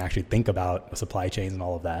policy and actually think about supply chains and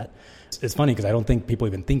all of that. It's funny because I don't think people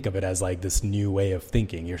even think of it as like this new way of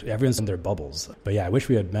thinking. Everyone's in their bubbles. But yeah, I wish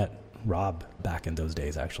we had met Rob back in those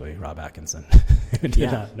days, actually, Rob Atkinson. Did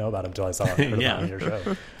not know about him until I saw him on your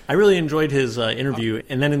show. I really enjoyed his interview.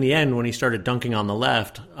 And then in the end, when he started dunking on the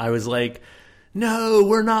left, I was like, no,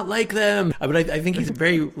 we're not like them. But I think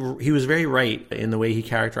he was very right in the way he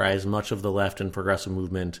characterized much of the left and progressive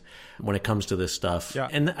movement when it comes to this stuff. Yeah.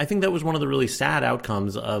 And I think that was one of the really sad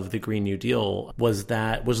outcomes of the Green New Deal was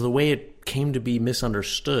the way it came to be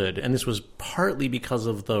misunderstood. And this was partly because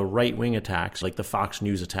of the right-wing attacks, like the Fox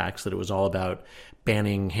News attacks, that it was all about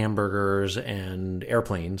banning hamburgers and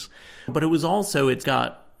airplanes. But it was also, it's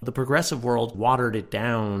got the progressive world watered it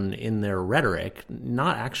down in their rhetoric,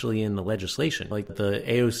 not actually in the legislation. Like the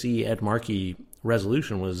AOC Ed Markey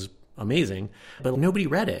resolution was amazing, but nobody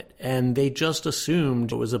read it. And they just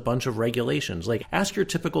assumed it was a bunch of regulations. Like ask your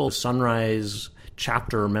typical Sunrise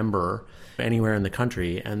chapter member anywhere in the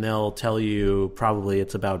country, and they'll tell you probably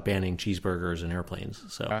it's about banning cheeseburgers and airplanes.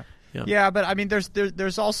 So yeah, but I mean,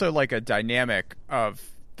 there's also like a dynamic of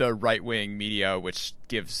the right-wing media which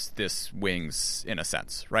gives this wings in a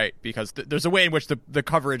sense, right? Because there's a way in which the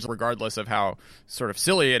coverage, regardless of how sort of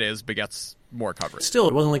silly it is, begets more coverage. Still,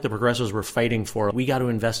 it wasn't like the progressives were fighting for, we got to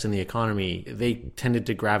invest in the economy. They tended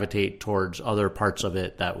to gravitate towards other parts of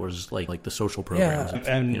it that was like the social programs.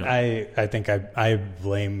 Yeah, and I think I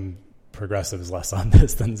blame progressives less on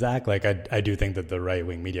this than Zach. Like, I do think that the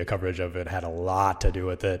right-wing media coverage of it had a lot to do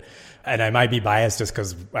with it. And I might be biased just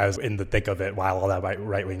because I was in the thick of it while all that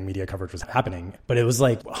right-wing media coverage was happening. But it was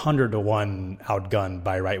like 100 to 1 outgunned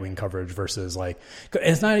by right-wing coverage versus like,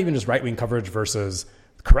 it's not even just right-wing coverage versus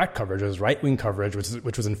correct coverage. It was right-wing coverage,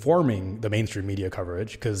 which was informing the mainstream media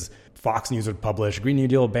coverage, because Fox News would publish Green New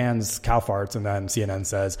Deal bans cow farts, and then CNN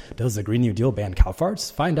says, does the Green New Deal ban cow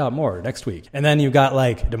farts? Find out more next week. And then you got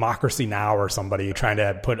like Democracy Now! Or somebody trying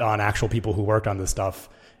to put on actual people who worked on this stuff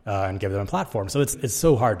and give them a platform. So it's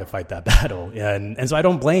so hard to fight that battle. And so I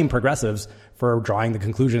don't blame progressives for drawing the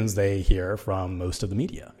conclusions they hear from most of the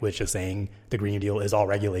media, which is saying the Green New Deal is all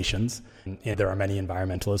regulations. And there are many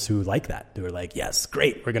environmentalists who like that. Who are like, yes,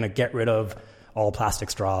 great, we're going to get rid of all plastic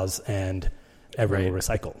straws and everyone will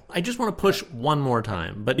recycle. I just want to push one more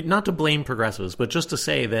time, but not to blame progressives, but just to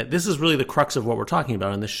say that this is really the crux of what we're talking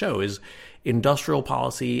about in this show is industrial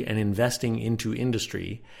policy and investing into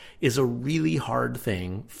industry is a really hard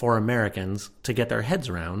thing for Americans to get their heads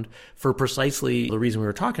around for precisely the reason we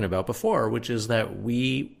were talking about before, which is that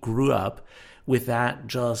we grew up with that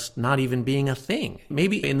just not even being a thing.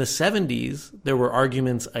 Maybe in the 70s, there were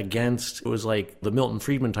arguments against, it was like the Milton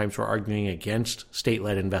Friedman types were arguing against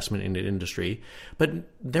state-led investment in industry, but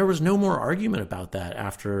there was no more argument about that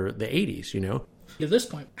after the 80s, you know? At this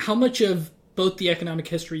point, how much of both the economic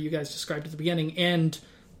history you guys described at the beginning and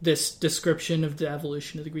this description of the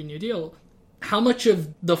evolution of the Green New Deal, how much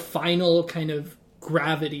of the final kind of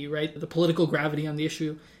gravity, right, the political gravity on the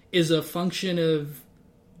issue is a function of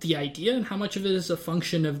the idea, and how much of it is a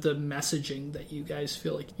function of the messaging that you guys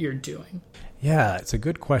feel like you're doing? Yeah, it's a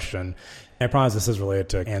good question. I promise this is related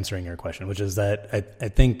to answering your question, which is that I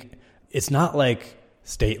think it's not like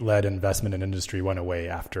state-led investment in industry went away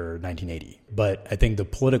after 1980, but I think the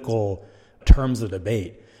political terms of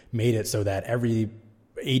debate made it so that every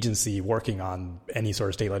agency working on any sort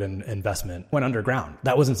of state-led investment went underground.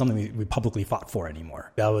 That wasn't something we publicly fought for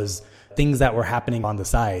anymore. That was things that were happening on the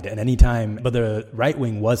side. And anytime, but the right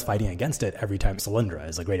wing was fighting against it every time. Solyndra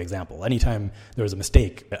is a great example. Anytime there was a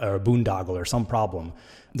mistake or a boondoggle or some problem,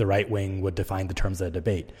 the right wing would define the terms of the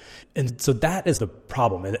debate. And so that is the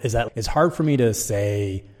problem, is that it's hard for me to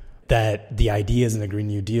say that the ideas in the Green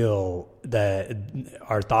New Deal that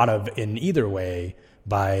are thought of in either way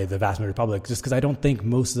by the vast majority of the public, just because I don't think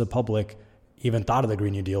most of the public even thought of the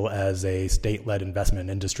Green New Deal as a state-led investment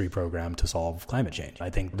industry program to solve climate change. I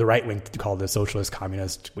think the right wing called it a socialist,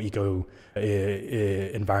 communist,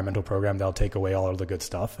 environmental program that'll take away all of the good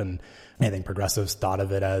stuff. And I think progressives thought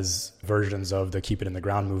of it as versions of the keep it in the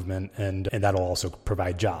ground movement, and that'll also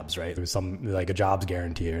provide jobs, right? There's some like a jobs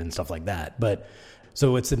guarantee and stuff like that. But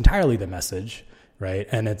so it's entirely the message, right?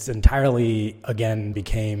 And it's entirely, again,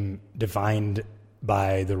 became defined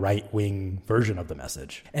by the right-wing version of the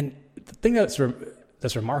message. And the thing that's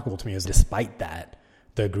remarkable to me is despite that,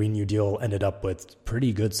 the Green New Deal ended up with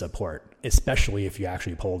pretty good support, especially if you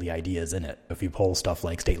actually poll the ideas in it. If you poll stuff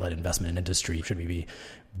like state-led investment in industry, should we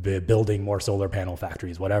be building more solar panel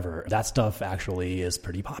factories, whatever, that stuff actually is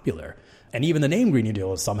pretty popular. And even the name Green New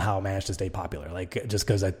Deal has somehow managed to stay popular. Like, just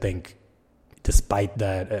because I think despite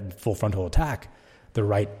that full frontal attack, the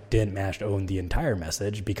right didn't manage to own the entire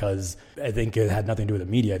message, because I think it had nothing to do with the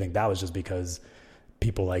media. I think that was just because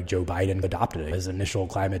people like Joe Biden adopted it. His initial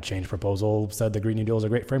climate change proposal said the Green New Deal is a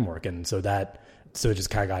great framework. And so it just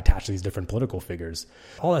kind of got attached to these different political figures.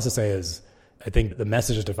 All that's to say is I think the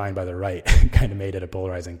message is defined by the right kind of made it a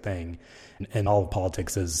polarizing thing. And all of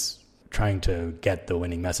politics is trying to get the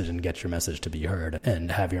winning message and get your message to be heard and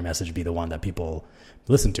have your message be the one that people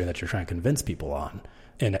listen to and that you're trying to convince people on.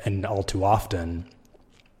 And all too often,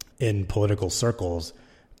 in political circles,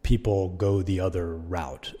 people go the other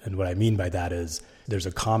route. And what I mean by that is there's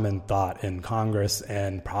a common thought in Congress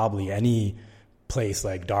and probably any place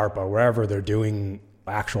like DARPA, wherever they're doing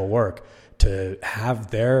actual work, to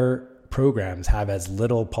have their programs have as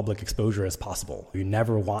little public exposure as possible. You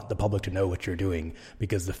never want the public to know what you're doing,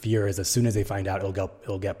 because the fear is as soon as they find out, it'll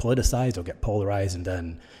get politicized, it'll get polarized, and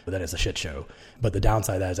then it's a shit show. But the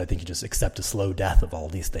downside of that is I think you just accept a slow death of all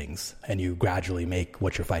these things, and you gradually make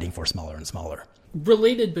what you're fighting for smaller and smaller.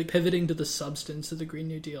 Related, but pivoting to the substance of the Green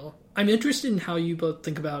New Deal, I'm interested in how you both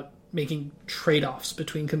think about making trade-offs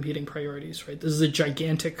between competing priorities, right? This is a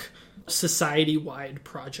gigantic society-wide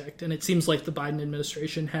project, and it seems like the Biden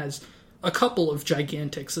administration has a couple of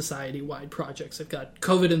gigantic society-wide projects. They've got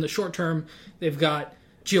COVID in the short term, they've got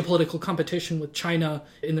geopolitical competition with China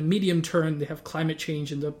in the medium term, they have climate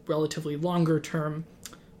change in the relatively longer term.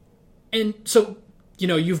 And so,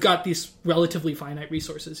 you've got these relatively finite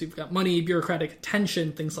resources. You've got money, bureaucratic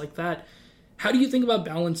attention, things like that. How do you think about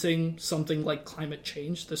balancing something like climate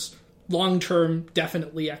change, this long-term,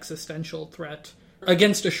 definitely existential threat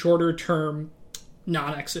against a shorter-term,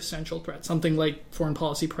 non-existential threat, something like foreign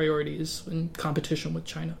policy priorities in competition with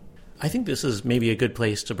China. I think this is maybe a good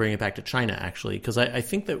place to bring it back to China, actually, because I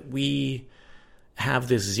think that we have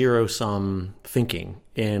this zero-sum thinking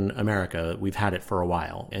in America. We've had it for a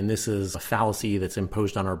while, and this is a fallacy that's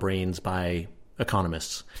imposed on our brains by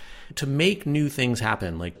economists. To make new things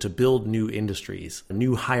happen, like to build new industries,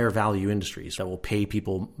 new higher value industries that will pay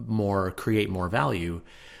people more, create more value,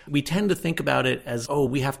 we tend to think about it as, oh,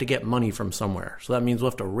 we have to get money from somewhere. So that means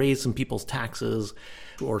we'll have to raise some people's taxes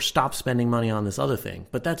or stop spending money on this other thing.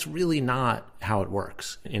 But that's really not how it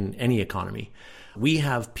works in any economy. We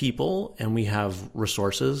have people and we have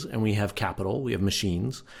resources and we have capital, we have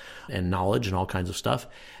machines and knowledge and all kinds of stuff.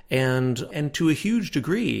 And to a huge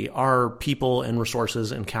degree, our people and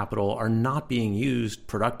resources and capital are not being used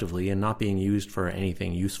productively and not being used for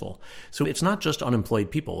anything useful. So it's not just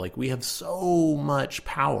unemployed people. Like, we have so much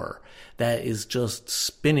power that is just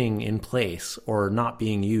spinning in place or not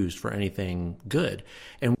being used for anything good.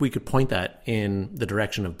 And we could point that in the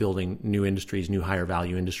direction of building new industries, new higher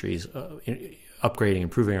value industries, upgrading,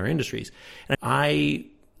 improving our industries. And I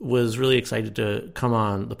was really excited to come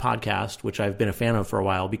on the podcast, which I've been a fan of for a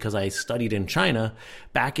while, because I studied in China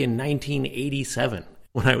back in 1987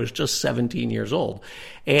 when I was just 17 years old.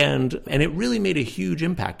 And it really made a huge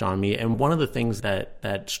impact on me. And one of the things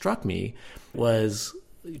that struck me was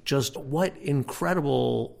just what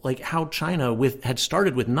incredible, like how China had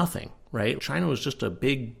started with nothing, right? China was just a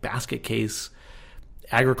big basket case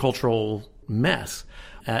agricultural mess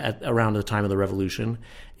around the time of the revolution,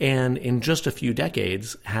 and in just a few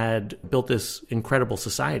decades had built this incredible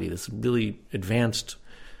society, this really advanced,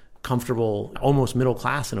 comfortable, almost middle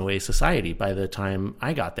class in a way society by the time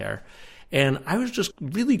I got there. And I was just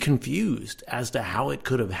really confused as to how it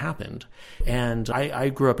could have happened. And I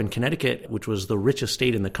grew up in Connecticut, which was the richest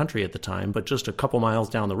state in the country at the time, but just a couple miles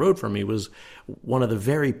down the road from me was one of the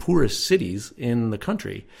very poorest cities in the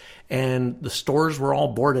country. And the stores were all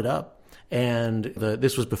boarded up. And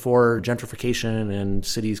this was before gentrification and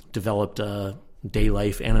cities developed a day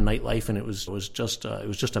life and a nightlife, and it was just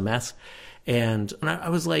a mess. And I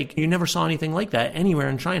was like, you never saw anything like that anywhere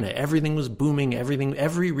in China. Everything was booming.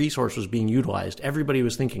 Every resource was being utilized. Everybody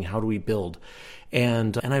was thinking, how do we build?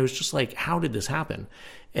 And I was just like, how did this happen?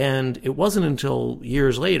 And it wasn't until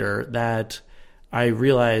years later that I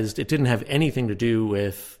realized it didn't have anything to do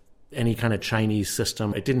with any kind of Chinese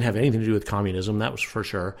system. It didn't have anything to do with communism, that was for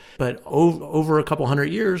sure. But over a couple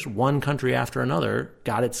hundred years, one country after another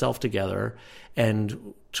got itself together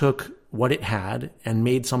and took what it had and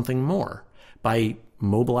made something more by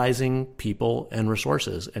mobilizing people and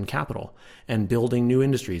resources and capital and building new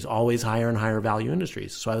industries, always higher and higher value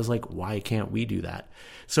industries. So I was like, why can't we do that?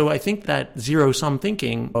 So I think that zero-sum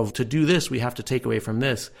thinking of, to do this, we have to take away from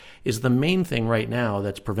this, is the main thing right now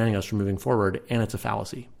that's preventing us from moving forward, and it's a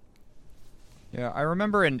fallacy. Yeah, I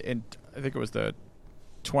remember in I think it was the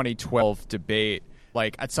 2012 debate,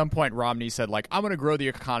 like at some point Romney said, like, I'm going to grow the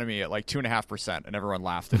economy at like 2.5%, and everyone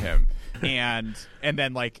laughed at him. and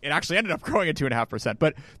then like it actually ended up growing at 2.5%.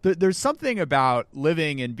 But there's something about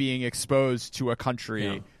living and being exposed to a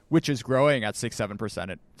country which is growing at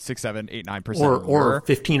 6-7%, at 6, 8, 9%, or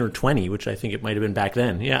 15 or 20, which I think it might have been back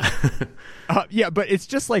then. Yeah, yeah, but it's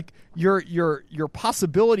just like your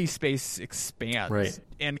possibility space expands, right?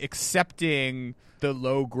 And accepting the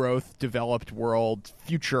low growth developed world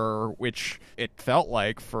future, which it felt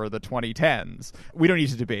like for the 2010s. We don't need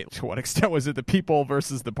to debate to what extent was it the people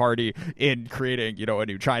versus the party in creating, a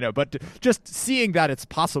new China, but just seeing that it's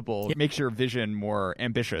possible, it makes your vision more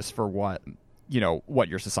ambitious for what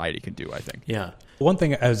your society can do, I think. Yeah. One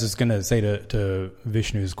thing I was just going to say to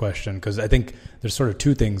Vishnu's question, because I think there's sort of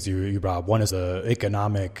two things you brought up. One is the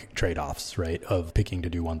economic trade-offs, right, of picking to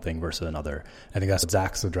do one thing versus another. I think that's what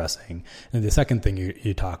Zach's addressing. And the second thing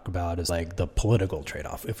you talk about is like the political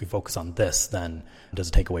trade-off. If we focus on this, then does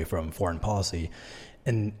it take away from foreign policy?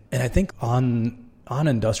 And I think on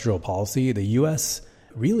industrial policy, the U.S.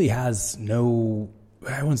 really has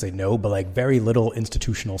I wouldn't say no, but like very little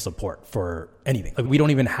institutional support for anything. Like, we don't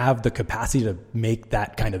even have the capacity to make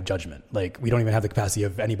that kind of judgment. Like, we don't even have the capacity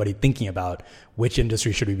of anybody thinking about which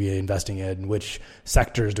industry should we be investing in, which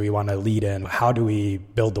sectors do we want to lead in, how do we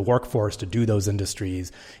build the workforce to do those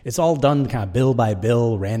industries. It's all done kind of bill by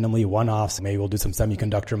bill, randomly, one-offs. Maybe we'll do some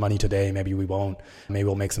semiconductor money today, maybe we won't. Maybe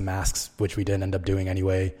we'll make some masks, which we didn't end up doing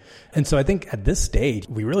anyway. And so I think at this stage,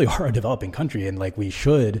 we really are a developing country, and like we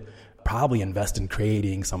should probably invest in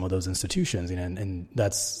creating some of those institutions. And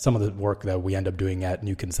that's some of the work that we end up doing at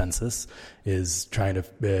New Consensus, is trying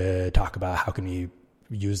to talk about how can we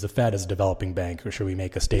use the Fed as a developing bank, or should we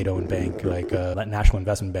make a state-owned bank like a national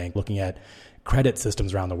investment bank? Looking at credit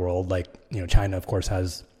systems around the world, like China, of course,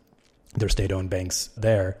 has their state-owned banks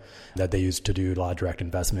there that they use to do a lot of direct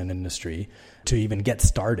investment in industry. To even get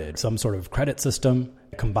started, some sort of credit system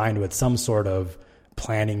combined with some sort of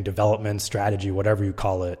planning, development, strategy, whatever you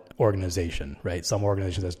call it, organization, right? Some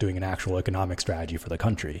organization that's doing an actual economic strategy for the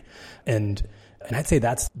country. And I'd say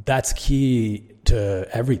that's key to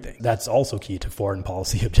everything. That's also key to foreign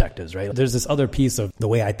policy objectives, right? There's this other piece of the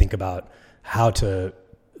way I think about how to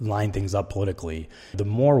line things up politically. The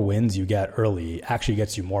more wins you get early actually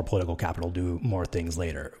gets you more political capital to do more things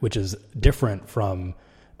later, which is different from,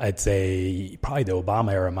 I'd say, probably the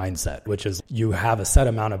Obama era mindset, which is you have a set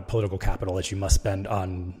amount of political capital that you must spend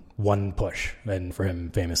on one push. And for him,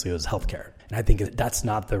 famously, it was healthcare. And I think that's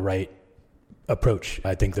not the right approach.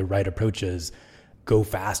 I think the right approach is go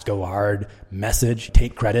fast, go hard, message,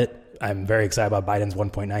 take credit. I'm very excited about Biden's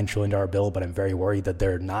 $1.9 trillion bill, but I'm very worried that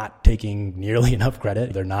they're not taking nearly enough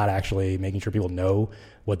credit. They're not actually making sure people know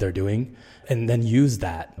what they're doing. And then use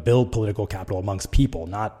that, build political capital amongst people,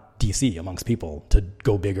 not DC, amongst people, to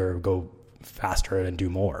go bigger, go faster, and do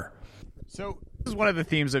more. So this is one of the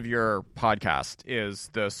themes of your podcast, is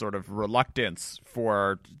the sort of reluctance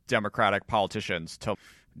for Democratic politicians to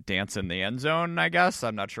dance in the end zone, I guess.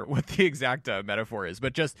 I'm not sure what the exact metaphor is,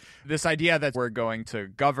 but just this idea that we're going to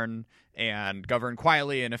govern and govern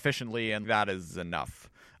quietly and efficiently, and that is enough.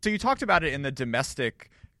 So you talked about it in the domestic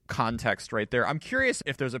context right there. I'm curious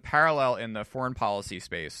if there's a parallel in the foreign policy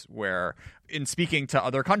space where, in speaking to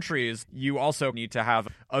other countries, you also need to have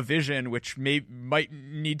a vision which might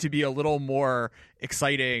need to be a little more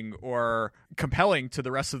exciting or compelling to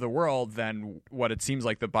the rest of the world than what it seems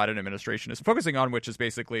like the Biden administration is focusing on, which is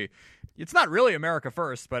basically, it's not really America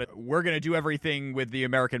first, but we're going to do everything with the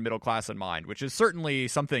American middle class in mind, which is certainly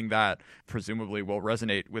something that presumably will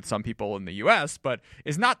resonate with some people in the U.S., but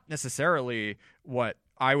is not necessarily what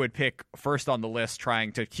I would pick first on the list,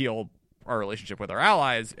 trying to heal our relationship with our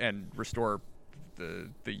allies and restore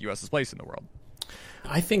the U.S.'s place in the world.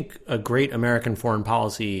 I think a great American foreign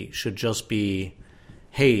policy should just be,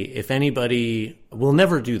 hey, if anybody, we'll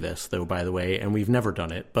never do this, though, by the way, and we've never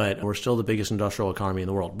done it, but we're still the biggest industrial economy in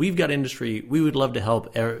the world. We've got industry. We would love to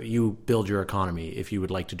help you build your economy if you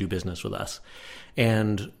would like to do business with us.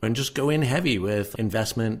 And just go in heavy with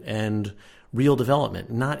investment and real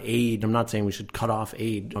development, not aid. I'm not saying we should cut off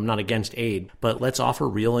aid. I'm not against aid, but let's offer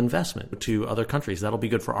real investment to other countries. That'll be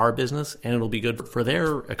good for our business and it'll be good for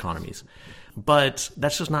their economies. But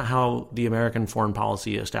that's just not how the American foreign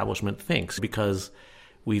policy establishment thinks, because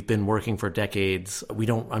we've been working for decades.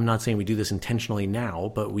 I'm not saying we do this intentionally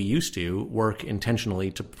now, but we used to work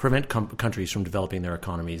intentionally to prevent countries from developing their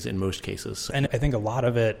economies in most cases. And I think a lot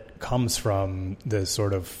of it comes from this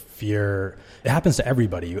sort of fear. It happens to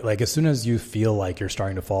everybody. Like, as soon as you feel like you're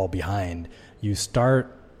starting to fall behind, you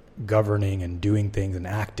start governing and doing things and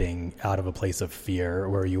acting out of a place of fear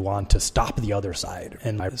where you want to stop the other side.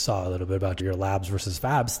 And I saw a little bit about your labs versus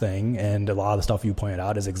fabs thing, and a lot of the stuff you pointed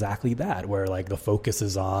out is exactly that, where like the focus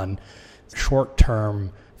is on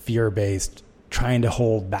short-term, fear-based, trying to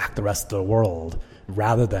hold back the rest of the world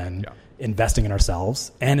rather than investing in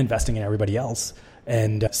ourselves and investing in everybody else,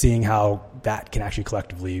 and seeing how that can actually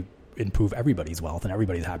collectively improve everybody's wealth and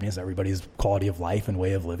everybody's happiness, everybody's quality of life and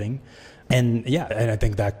way of living. And and I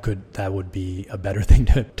think that would be a better thing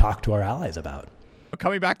to talk to our allies about.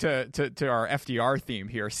 Coming back to our FDR theme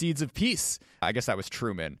here, Seeds of Peace. I guess that was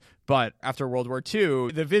Truman. But after World War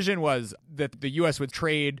II, the vision was that the U.S. would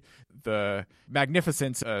trade the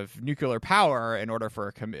magnificence of nuclear power in order for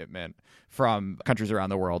a commitment from countries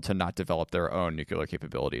around the world to not develop their own nuclear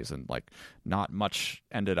capabilities. And like, not much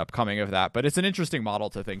ended up coming of that. But it's an interesting model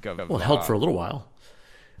to think of. Well, it held for a little while.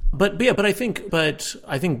 But I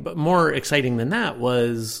think more exciting than that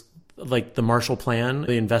was like the Marshall Plan,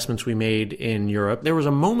 the investments we made in Europe. There was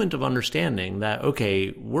a moment of understanding that,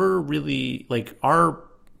 okay, we're really like, our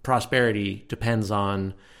prosperity depends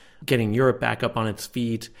on getting Europe back up on its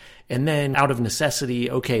feet. And then out of necessity,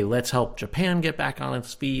 okay, let's help Japan get back on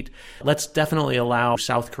its feet. Let's definitely allow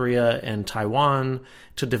South Korea and Taiwan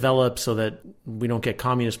to develop so that we don't get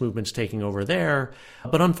communist movements taking over there.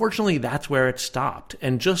 But unfortunately, that's where it stopped.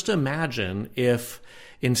 And just imagine if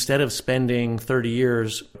instead of spending 30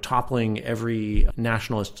 years toppling every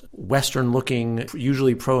nationalist, Western-looking,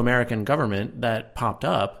 usually pro-American government that popped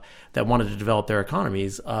up that wanted to develop their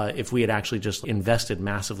economies, if we had actually just invested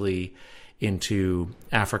massively into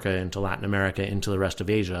Africa, into Latin America, into the rest of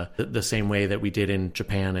Asia, the same way that we did in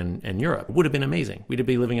Japan and Europe, it would have been amazing. We'd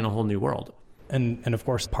be living in a whole new world. And of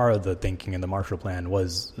course, part of the thinking in the Marshall Plan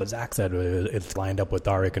was, as Zach said, it's lined up with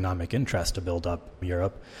our economic interest to build up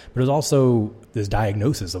Europe. But it was also this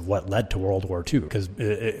diagnosis of what led to World War II, because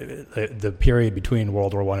the period between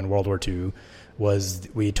World War I and World War II was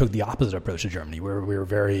we took the opposite approach to Germany. We were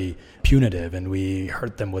very punitive, and we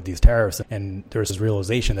hurt them with these tariffs. And there was this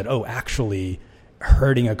realization that, actually,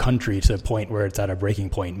 hurting a country to the point where it's at a breaking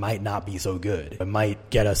point might not be so good. It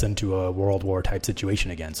might get us into a World War type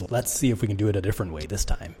situation again. So let's see if we can do it a different way this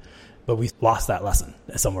time. But we lost that lesson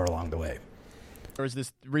somewhere along the way. There was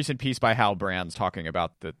this recent piece by Hal Brands talking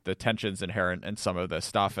about the tensions inherent in some of this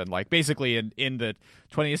stuff. And like basically in the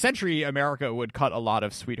 20th century, America would cut a lot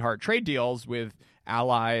of sweetheart trade deals with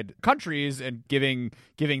allied countries and giving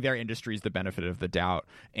their industries the benefit of the doubt,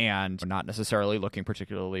 and not necessarily looking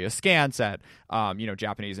particularly askance at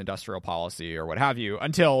Japanese industrial policy or what have you,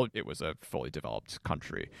 until it was a fully developed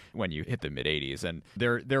country when you hit the mid-'80s. And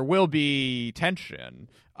there will be tension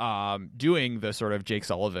doing the sort of Jake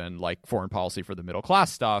Sullivan like foreign policy for the middle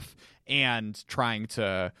class stuff and trying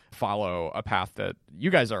to follow a path that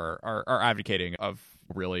you guys are advocating of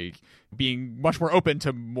really being much more open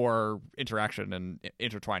to more interaction and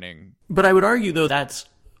intertwining. But I would argue, though, that's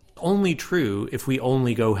only true if we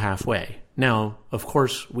only go halfway. Now, of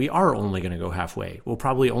course, we are only going to go halfway. We'll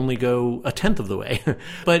probably only go a tenth of the way.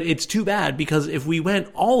 But it's too bad, because if we went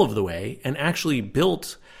all of the way and actually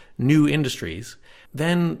built new industries,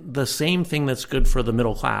 then the same thing that's good for the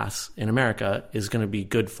middle class in America is going to be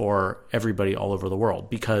good for everybody all over the world,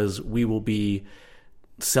 because we will be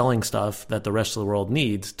selling stuff that the rest of the world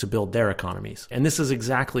needs to build their economies. And this is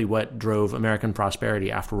exactly what drove American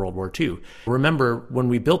prosperity after World War II. Remember, when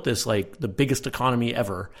we built this, like the biggest economy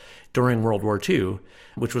ever during World War II,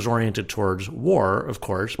 which was oriented towards war, of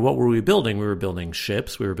course, what were we building? We were building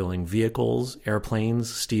ships, we were building vehicles,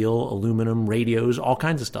 airplanes, steel, aluminum, radios, all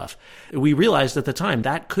kinds of stuff. We realized at the time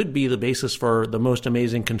that could be the basis for the most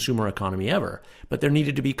amazing consumer economy ever, but there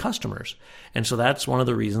needed to be customers. And so that's one of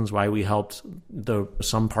the reasons why we helped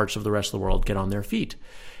some parts of the rest of the world get on their feet.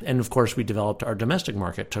 And of course, we developed our domestic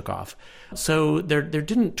market, took off. So there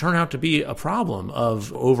didn't turn out to be a problem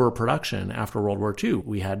of overproduction after World War II.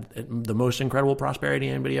 We had the most incredible prosperity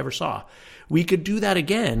anybody ever saw. We could do that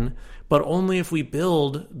again, but only if we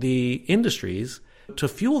build the industries to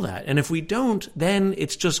fuel that. And if we don't, then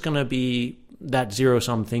it's just going to be that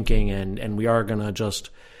zero-sum thinking, and we are going to just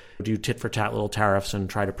do tit-for-tat little tariffs and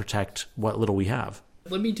try to protect what little we have.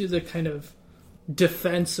 Let me do the kind of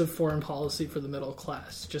defense of foreign policy for the middle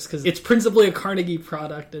class, just because it's principally a Carnegie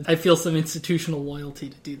product, and I feel some institutional loyalty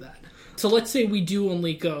to do that. So let's say we do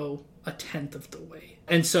only go a tenth of the way.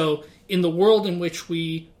 And so in the world in which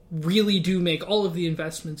we really do make all of the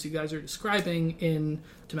investments you guys are describing in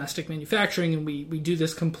domestic manufacturing, and we do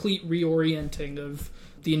this complete reorienting of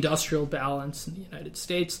the industrial balance in the United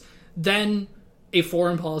States, then a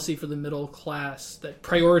foreign policy for the middle class that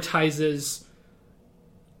prioritizes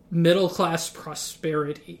middle class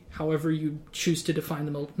prosperity, however you choose to define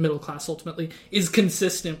the middle class ultimately, is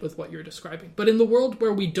consistent with what you're describing. But in the world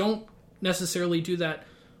where we don't necessarily do that,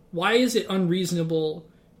 why is it unreasonable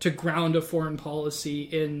to ground a foreign policy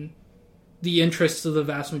in the interests of the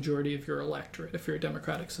vast majority of your electorate if you're a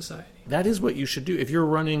democratic society? That is what you should do. If you're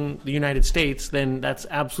running the United States, then that's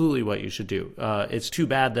absolutely what you should do. It's too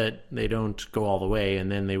bad that they don't go all the way,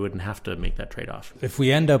 and then they wouldn't have to make that trade-off. If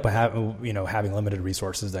we end up having limited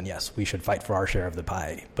resources, then yes, we should fight for our share of the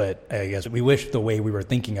pie. But I guess we wish the way we were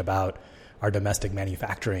thinking about our domestic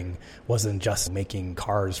manufacturing wasn't just making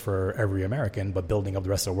cars for every American, but building up the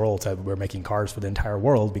rest of the world so we're making cars for the entire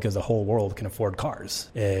world, because the whole world can afford cars,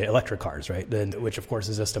 electric cars, right? Which, of course,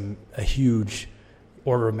 is just a huge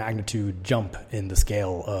order of magnitude jump in the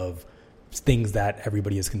scale of things that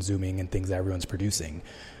everybody is consuming and things that everyone's producing.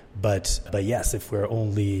 But yes, if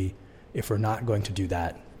we're not going to do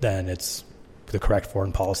that, then it's the correct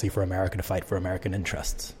foreign policy for America to fight for American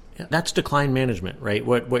interests. That's decline management, right?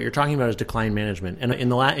 What you're talking about is decline management. And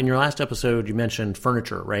in your last episode, you mentioned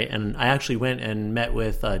furniture, right? And I actually went and met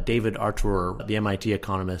with David Artur, the MIT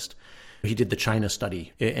economist. He did the China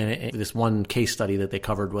study. And this one case study that they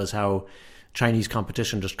covered was how Chinese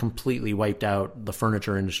competition just completely wiped out the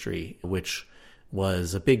furniture industry, which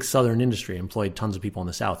was a big southern industry, employed tons of people in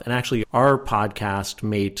the South. And actually, our podcast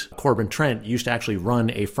mate, Corbin Trent, used to actually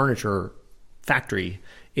run a furniture factory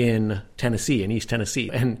in Tennessee, in East Tennessee,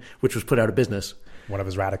 and which was put out of business. One of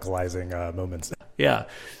his radicalizing moments. Yeah.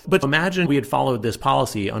 But imagine we had followed this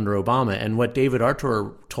policy under Obama, and what David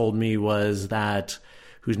Artur told me was that,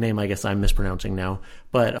 whose name I guess I'm mispronouncing now,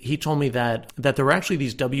 but he told me that there were actually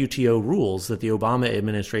these WTO rules that the Obama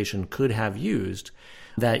administration could have used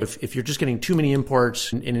that if you're just getting too many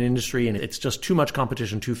imports in an industry and it's just too much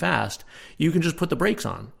competition too fast, you can just put the brakes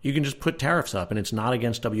on. You can just put tariffs up, and it's not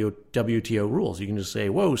against WTO rules. You can just say,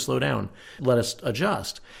 whoa, slow down, let us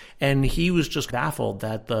adjust. And he was just baffled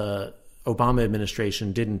that the Obama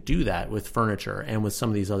administration didn't do that with furniture and with some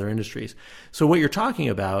of these other industries. So what you're talking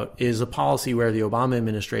about is a policy where the Obama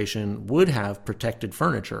administration would have protected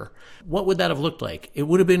furniture. What would that have looked like? It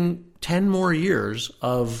would have been 10 more years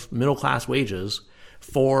of middle-class wages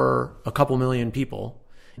for a couple million people.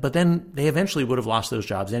 But then they eventually would have lost those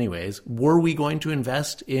jobs anyways. Were we going to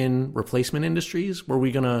invest in replacement industries? Were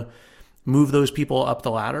we going to move those people up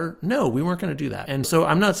the ladder? No, we weren't going to do that. And so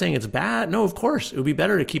I'm not saying it's bad. No, of course, it would be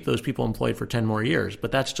better to keep those people employed for 10 more years,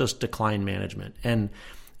 but that's just decline management. And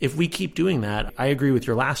if we keep doing that, I agree with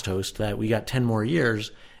your last host that we got 10 more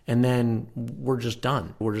years and then we're just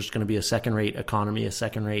done. We're just going to be a second-rate economy, a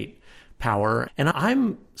second-rate power. And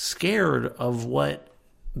I'm scared of what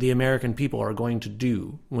the American people are going to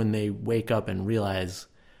do when they wake up and realize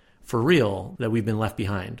for real that we've been left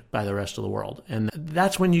behind by the rest of the world. And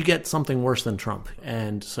that's when you get something worse than Trump.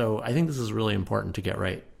 And so I think this is really important to get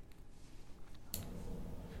right.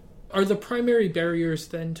 Are the primary barriers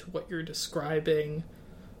then to what you're describing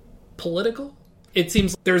political? It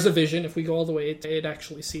seems there's a vision. If we go all the way, it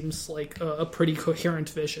actually seems like a pretty coherent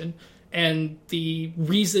vision. And the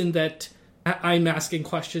reason that I'm asking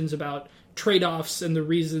questions about trade-offs and the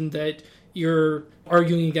reason that you're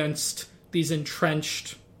arguing against these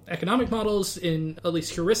entrenched economic models in at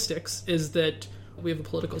least heuristics is that we have a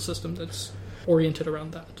political system that's oriented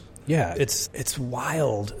around that. Yeah, it's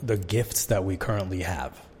wild the gifts that we currently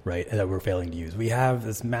have, right, that we're failing to use. We have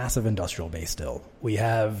this massive industrial base still. We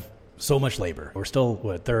have so much labor. We're still,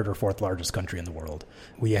 third or fourth largest country in the world.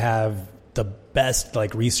 We have the best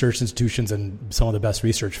research institutions and some of the best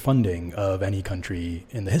research funding of any country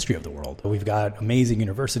in the history of the world. We've got amazing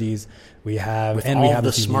universities. We have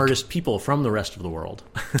the smartest people from the rest of the world.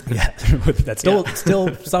 Yeah, that's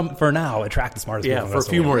still some for now attract the smartest people. Yeah, for a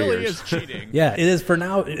few more years. It really is cheating. Yeah, it is for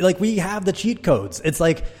now. We have the cheat codes. It's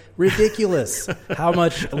ridiculous how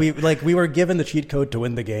much we were given the cheat code to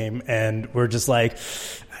win the game, and we're just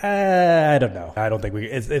I don't know. I don't think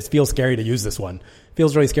it feels scary to use this one. It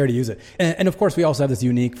feels really scary to use it. And of course, we also have this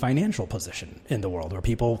unique financial position in the world where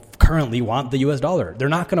people currently want the US dollar. They're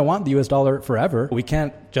not going to want the US dollar forever. We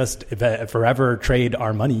can't just forever trade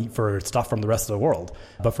our money for stuff from the rest of the world.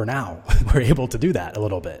 But for now, we're able to do that a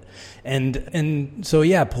little bit. And so,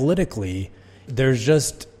 yeah, politically, there's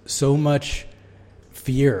just so much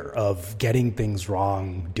fear of getting things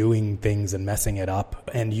wrong, doing things and messing it up.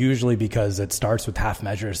 And usually because it starts with half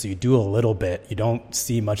measures, so you do a little bit, you don't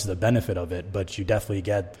see much of the benefit of it, but you definitely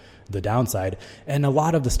get the downside. And a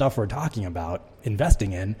lot of the stuff we're talking about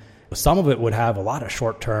investing in, some of it would have a lot of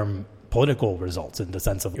short-term political results in the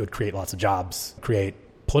sense of it would create lots of jobs, create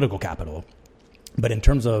political capital. But in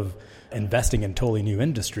terms of investing in totally new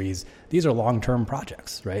industries, these are long-term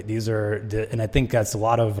projects, right? And I think that's a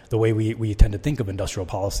lot of the way we tend to think of industrial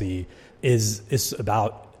policy is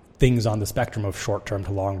about things on the spectrum of short-term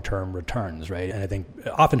to long-term returns, right? And I think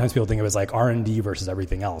oftentimes people think of it as R&D versus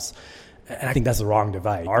everything else. And I think that's the wrong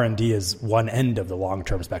divide. R&D is one end of the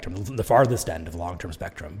long-term spectrum, the farthest end of the long-term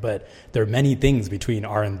spectrum. But there are many things between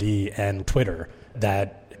R&D and Twitter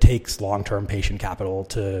that takes long-term patient capital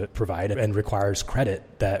to provide and requires credit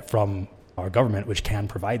that from our government, which can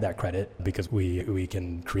provide that credit because we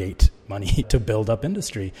can create money to build up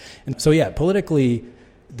industry. And so, yeah, politically,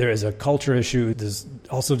 there is a culture issue. There's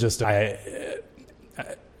also just not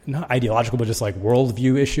ideological, but just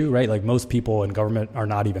worldview issue, right? Most people in government are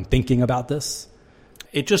not even thinking about this.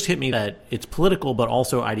 It just hit me that it's political, but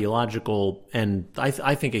also ideological. And I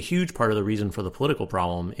think a huge part of the reason for the political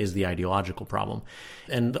problem is the ideological problem.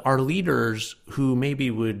 And our leaders who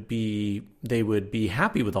maybe would be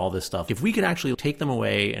happy with all this stuff, if we could actually take them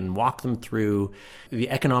away and walk them through the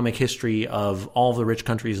economic history of all the rich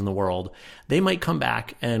countries in the world, they might come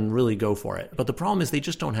back and really go for it. But the problem is they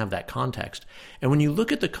just don't have that context. And when you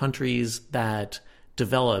look at the countries that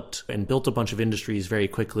developed and built a bunch of industries very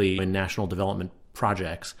quickly in national development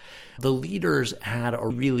projects, the leaders had a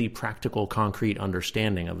really practical, concrete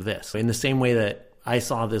understanding of this. In the same way that I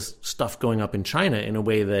saw this stuff going up in China in a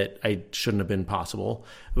way that I shouldn't have been possible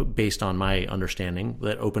based on my understanding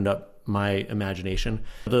that opened up my imagination.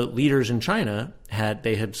 The leaders in China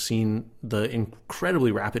had seen the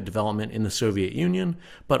incredibly rapid development in the Soviet Union,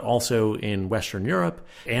 but also in Western Europe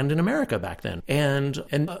and in America back then. And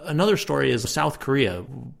another story is South Korea,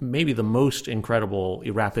 maybe the most incredible,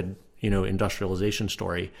 rapid industrialization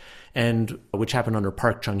story, and which happened under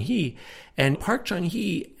Park Chung-hee. And Park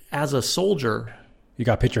Chung-hee, as a soldier, You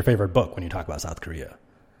got to pick your favorite book when you talk about South Korea.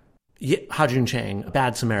 Yeah, Ha-Joon Chang,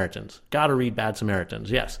 Bad Samaritans. Got to read Bad Samaritans,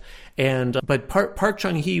 yes. But Park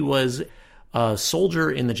Chung-hee was a soldier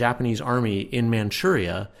in the Japanese army in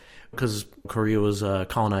Manchuria because Korea was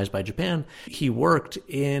colonized by Japan. He worked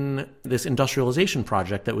in this industrialization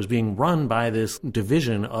project that was being run by this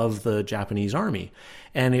division of the Japanese army.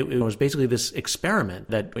 And it was basically this experiment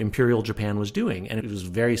that Imperial Japan was doing. And it was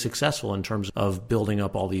very successful in terms of building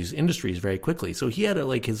up all these industries very quickly. So he had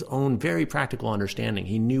his own very practical understanding.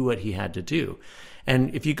 He knew what he had to do.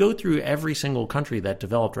 And if you go through every single country that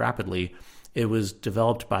developed rapidly, it was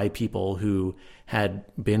developed by people who had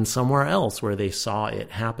been somewhere else where they saw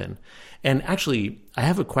it happen. And actually, I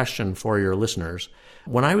have a question for your listeners.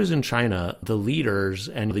 When I was in China, the leaders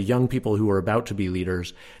and the young people who were about to be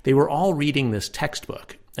leaders, they were all reading this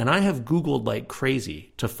textbook. And I have Googled like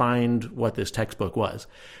crazy to find what this textbook was.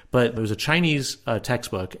 But it was a Chinese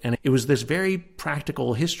textbook, and it was this very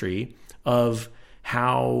practical history of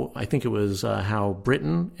how, I think it was how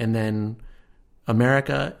Britain and then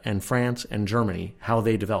America and France and Germany, how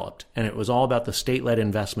they developed. And it was all about the state-led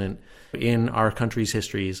investment in our country's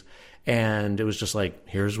histories. And it was just like,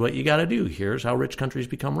 here's what you got to do. Here's how rich countries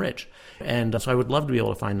become rich. And so I would love to be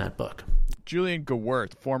able to find that book. Julian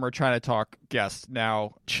Gewirth, former China Talk guest,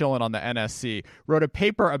 now chilling on the NSC, wrote a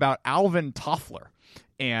paper about Alvin Toffler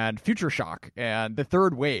and Future Shock and the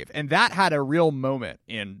third wave. And that had a real moment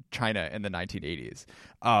in China in the 1980s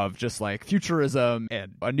of just like futurism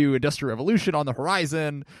and a new industrial revolution on the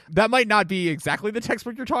horizon. That might not be exactly the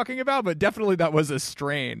textbook you're talking about, but definitely that was a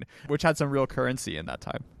strain, which had some real currency in that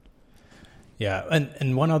time. Yeah,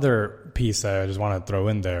 and one other piece I just want to throw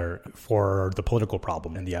in there for the political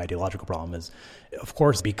problem and the ideological problem is, of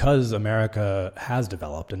course, because America has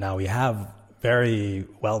developed and now we have very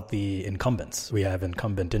wealthy incumbents. We have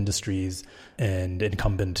incumbent industries and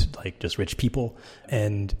incumbent, just rich people.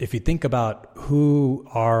 And if you think about who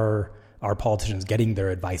are our politicians getting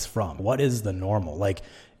their advice from, what is the normal?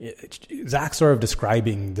 Zach's sort of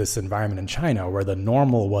describing this environment in China where the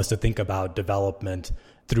normal was to think about development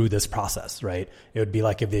through this process, right? It would be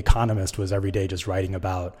like if The Economist was every day just writing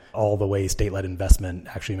about all the ways state-led investment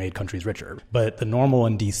actually made countries richer. But the normal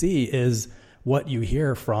in DC is what you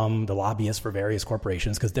hear from the lobbyists for various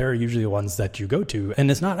corporations, because they're usually the ones that you go to.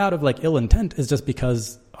 And it's not out of ill intent, it's just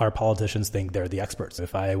because our politicians think they're the experts.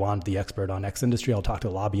 If I want the expert on X industry, I'll talk to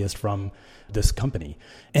a lobbyist from this company.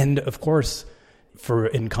 And of course, for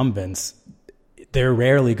incumbents, they're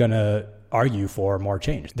rarely going to argue for more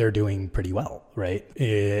change. They're doing pretty well, right?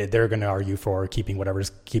 They're going to argue for keeping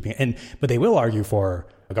whatever's keeping, but they will argue for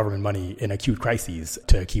government money in acute crises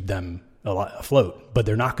to keep them afloat, but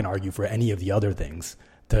they're not going to argue for any of the other things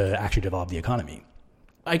to actually develop the economy.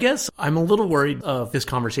 I guess I'm a little worried of this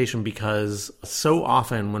conversation because so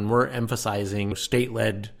often when we're emphasizing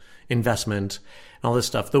state-led investment and all this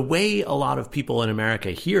stuff, the way a lot of people in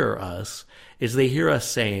America hear us is they hear us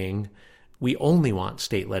saying, we only want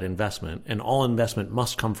state-led investment and all investment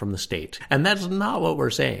must come from the state. And that's not what we're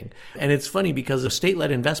saying. And it's funny because the state-led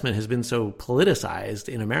investment has been so politicized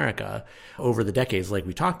in America over the decades, like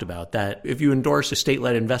we talked about, that if you endorse a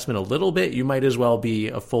state-led investment a little bit, you might as well be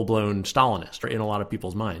a full-blown Stalinist in a lot of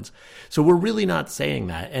people's minds. So we're really not saying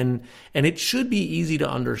that. And it should be easy to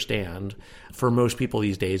understand for most people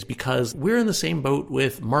these days because we're in the same boat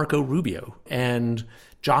with Marco Rubio and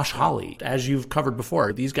Josh Hawley. As you've covered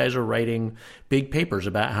before, these guys are writing big papers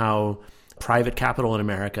about how private capital in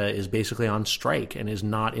America is basically on strike and is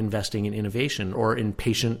not investing in innovation or in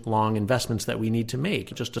patient, long investments that we need to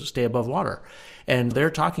make just to stay above water. And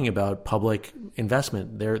they're talking about public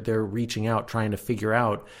investment. They're reaching out, trying to figure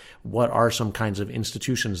out what are some kinds of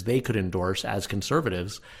institutions they could endorse as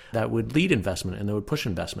conservatives that would lead investment and that would push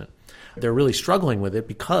investment. They're really struggling with it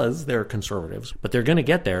because they're conservatives, but they're going to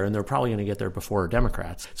get there, and they're probably going to get there before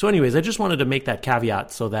Democrats. So anyways, I just wanted to make that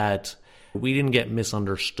caveat so that we didn't get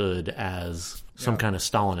misunderstood as some kind of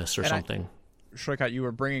Stalinist or something. Shuikat, you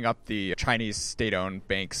were bringing up the Chinese state-owned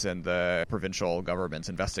banks and the provincial governments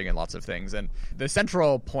investing in lots of things. And the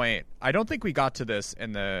central point, I don't think we got to this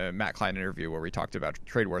in the Matt Klein interview where we talked about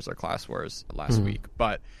trade wars or class wars last week,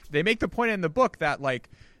 but they make the point in the book that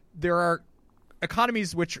there are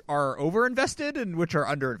economies which are overinvested and which are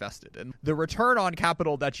underinvested. And the return on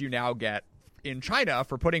capital that you now get in China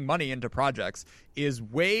for putting money into projects is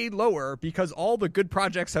way lower because all the good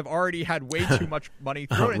projects have already had way too much money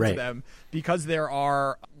thrown into them because there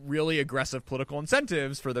are really aggressive political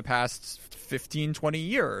incentives for the past 15, 20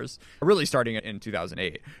 years, really starting in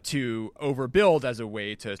 2008, to overbuild as a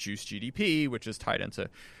way to juice GDP, which is tied into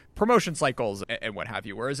promotion cycles and what have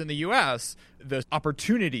you. Whereas in the U.S., the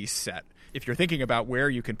opportunity set if you're thinking about where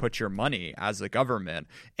you can put your money as a government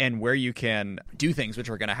and where you can do things which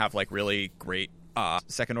are going to have like really great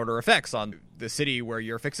second order effects on the city where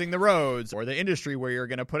you're fixing the roads, or the industry where you're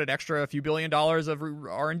going to put an extra few $1 billion of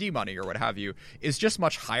R&D money or what have you, is just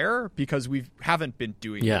much higher because we haven't been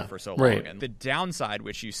doing it for so long. Right. And the downside,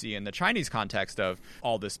 which you see in the Chinese context of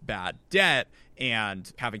all this bad debt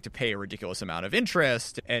and having to pay a ridiculous amount of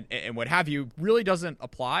interest and what have you, really doesn't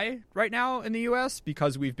apply right now in the US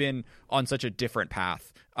because we've been on such a different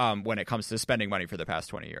path when it comes to spending money for the past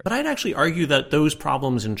 20 years. But I'd actually argue that those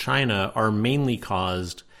problems in China are mainly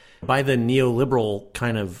caused by the neoliberal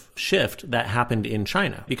kind of shift that happened in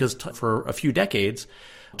China. Because for a few decades,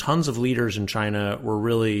 tons of leaders in China were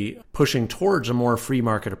really pushing towards a more free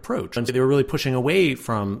market approach. And they were really pushing away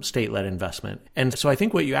from state-led investment. And so I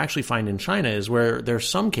think what you actually find in China is where there's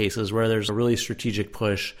some cases where there's a really strategic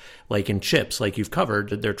push, like in chips, like you've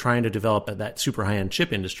covered. They're trying to develop that super high-end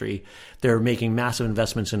chip industry. They're making massive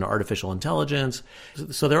investments into artificial intelligence.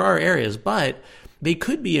 So there are areas, but they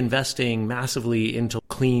could be investing massively into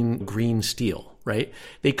clean green steel, right?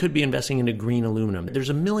 They could be investing into green aluminum.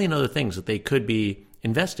 There's a million other things that they could be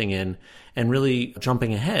investing in and really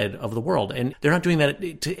jumping ahead of the world. And they're not doing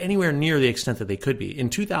that to anywhere near the extent that they could be.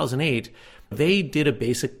 In 2008, they did a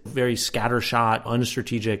basic, very scattershot,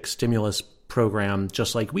 unstrategic stimulus program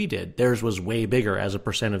just like we did. Theirs was way bigger as a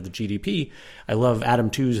percent of the GDP. I love Adam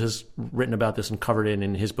Tooze has written about this and covered it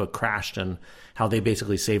in his book Crashed, and how they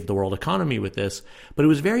basically saved the world economy with this. But it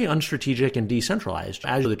was very unstrategic and decentralized.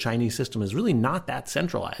 As the Chinese system is really not that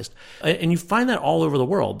centralized. And you find that all over the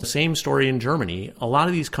world. The same story in Germany. A lot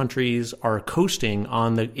of these countries are coasting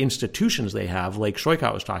on the institutions they have, like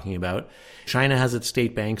Shoykot was talking about. China has its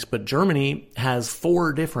state banks, but Germany has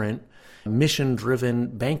 4 different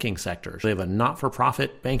mission-driven banking sectors. They have a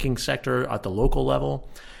not-for-profit banking sector at the local level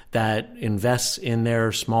that invests in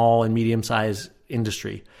their small and medium-sized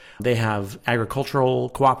industry. They have agricultural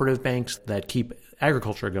cooperative banks that keep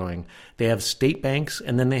agriculture going. They have state banks,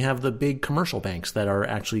 and then they have the big commercial banks that are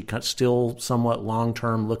actually still somewhat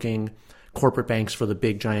long-term looking corporate banks for the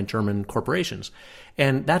big giant German corporations.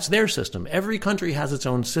 And that's their system. Every country has its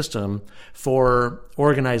own system for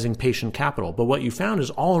organizing patient capital. But what you found is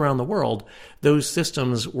all around the world, those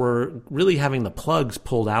systems were really having the plugs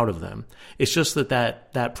pulled out of them. It's just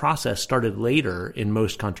that process started later in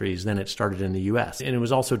most countries than it started in the US. And it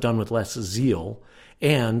was also done with less zeal.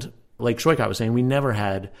 And like Shoykot was saying, we never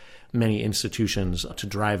had many institutions to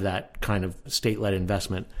drive that kind of state-led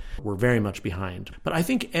investment. We're very much behind. But I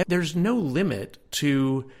think there's no limit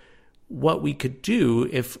to what we could do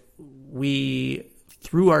if we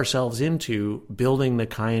threw ourselves into building the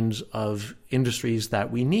kinds of industries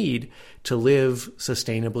that we need to live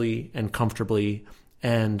sustainably and comfortably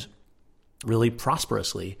and really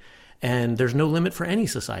prosperously. And there's no limit for any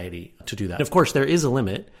society to do that. Of course, there is a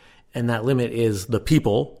limit. And that limit is the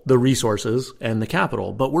people, the resources, and the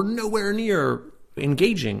capital. But we're nowhere near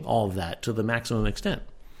engaging all of that to the maximum extent.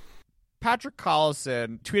 Patrick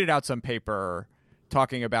Collison tweeted out some paper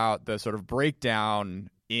talking about the sort of breakdown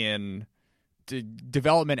in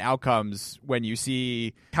development outcomes when you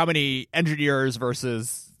see how many engineers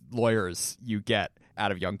versus lawyers you get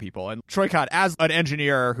out of young people. And Shoykot, as an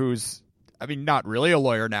engineer who's not really a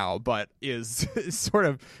lawyer now, but is sort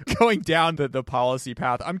of going down the policy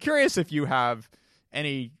path. I'm curious if you have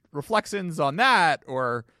any reflections on that,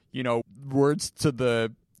 or, words to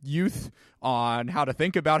the youth on how to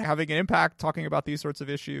think about having an impact, talking about these sorts of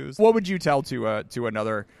issues. What would you tell to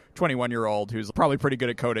another 21-year-old who's probably pretty good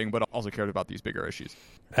at coding, but also cared about these bigger issues?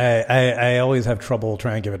 I always have trouble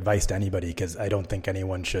trying to give advice to anybody because I don't think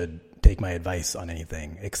anyone should take my advice on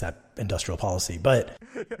anything except industrial policy, but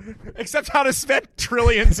except how to spend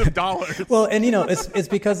trillions of dollars. Well, and it's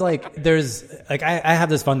because there's I have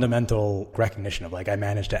this fundamental recognition of I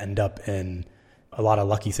managed to end up in a lot of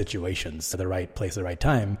lucky situations at the right place at the right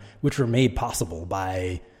time, which were made possible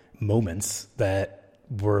by moments that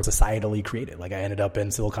were societally created. I ended up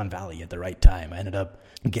in Silicon Valley at the right time. I ended up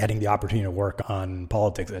getting the opportunity to work on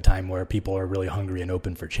politics at a time where people are really hungry and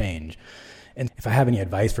open for change. And if I have any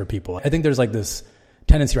advice for people, I think there's this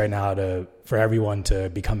tendency right now for everyone to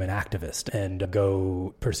become an activist and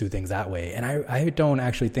go pursue things that way. And I don't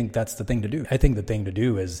actually think that's the thing to do. I think the thing to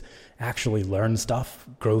do is actually learn stuff,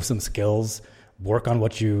 grow some skills, work on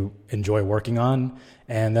what you enjoy working on,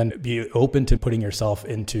 and then be open to putting yourself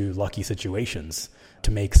into lucky situations to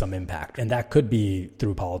make some impact. And that could be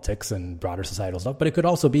through politics and broader societal stuff, but it could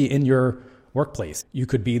also be in your workplace. You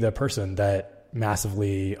could be the person that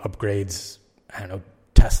massively upgrades,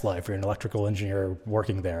 Tesla, if you're an electrical engineer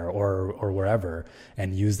working there or wherever,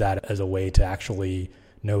 and use that as a way to actually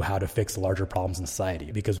know how to fix larger problems in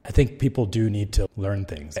society, because I think people do need to learn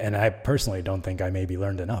things. And I personally don't think I maybe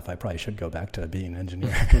learned enough. I probably should go back to being an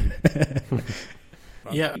engineer.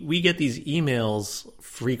 Yeah, we get these emails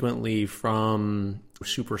frequently from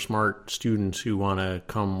super smart students who want to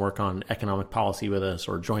come work on economic policy with us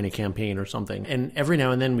or join a campaign or something. And every now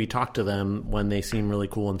and then we talk to them when they seem really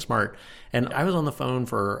cool and smart. And I was on the phone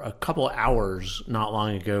for a couple hours not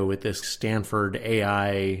long ago with this Stanford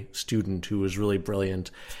AI student who was really brilliant.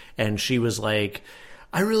 And she was like,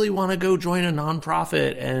 I really want to go join a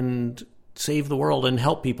nonprofit and save the world and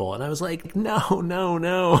help people. And I was like,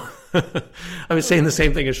 no. I was saying the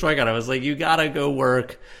same thing as Shoigat. I was like, you got to go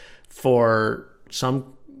work for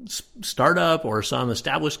some startup or some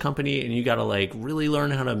established company, and you got to like really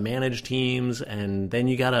learn how to manage teams, and then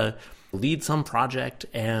you got to lead some project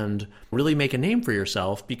and really make a name for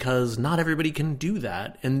yourself, because not everybody can do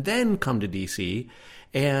that, and then come to DC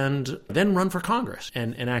and then run for Congress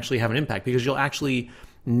and actually have an impact, because you'll actually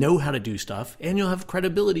know how to do stuff and you'll have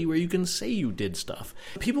credibility where you can say you did stuff.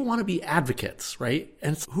 People want to be advocates, right?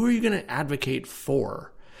 And who are you going to advocate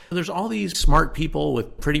for? There's all these smart people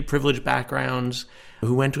with pretty privileged backgrounds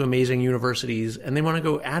who went to amazing universities, and they want to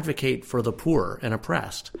go advocate for the poor and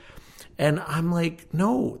oppressed. And I'm like,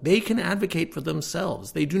 no, they can advocate for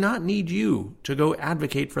themselves. They do not need you to go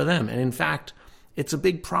advocate for them. And in fact, it's a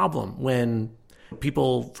big problem when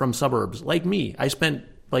people from suburbs like me, I spent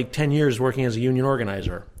like 10 years working as a union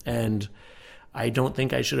organizer, and I don't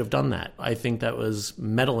think I should have done that. I think that was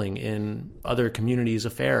meddling in other communities'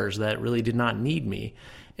 affairs that really did not need me.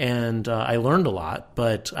 And I learned a lot,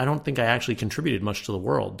 but I don't think I actually contributed much to the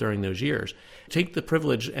world during those years. Take the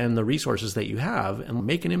privilege and the resources that you have and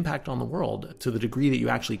make an impact on the world to the degree that you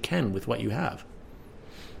actually can with what you have.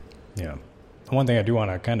 Yeah. One thing I do want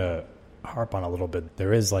to kind of harp on a little bit,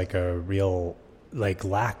 there is like a real like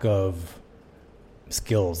lack of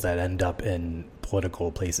skills that end up in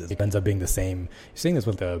political places. It ends up being the same. You're seeing this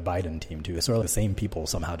with the Biden team too. It's sort of the same people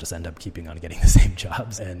somehow just end up keeping on getting the same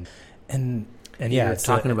jobs. And yeah, you're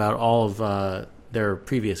talking about all of their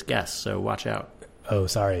previous guests, so watch out. Oh,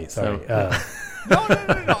 sorry. No.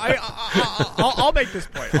 I'll make this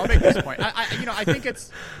point. I think it's.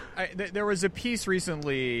 There was a piece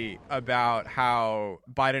recently about how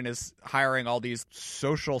Biden is hiring all these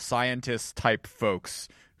social scientist type folks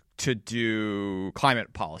to do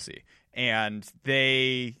climate policy, and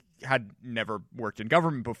they had never worked in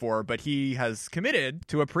government before, but he has committed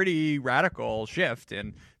to a pretty radical shift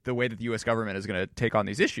in the way that the U.S. government is going to take on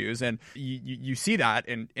these issues. And you see that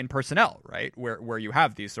in personnel, right, where you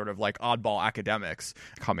have these sort of like oddball academics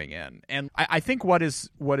coming in. And I think what has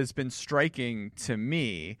been striking to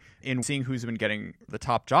me in seeing who's been getting the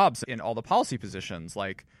top jobs in all the policy positions,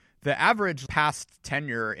 like the average past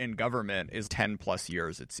tenure in government is 10 plus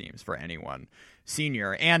years, it seems, for anyone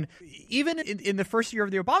senior. And even in the first year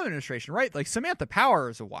of the Obama administration, right, like Samantha Power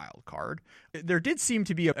is a wild card. There did seem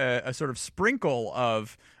to be a sort of sprinkle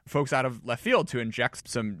of folks out of left field to inject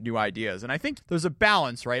some new ideas. And I think there's a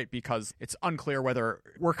balance, right, because it's unclear whether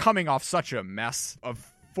we're coming off such a mess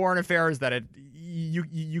of foreign affairs that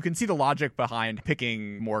you can see the logic behind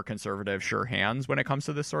picking more conservative, sure hands when it comes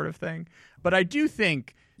to this sort of thing. But I do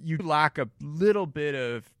think you lack a little bit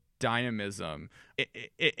of dynamism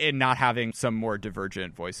in not having some more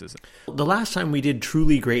divergent voices. The last time we did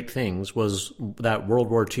truly great things was that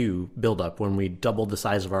World War II buildup when we doubled the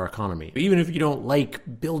size of our economy. Even if you don't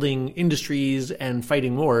like building industries and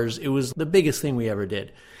fighting wars, it was the biggest thing we ever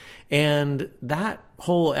did. And that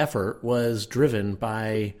whole effort was driven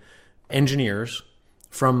by engineers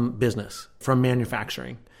from business, from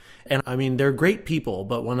manufacturing. And I mean, they're great people,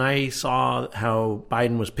 but when I saw how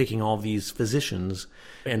Biden was picking all these physicians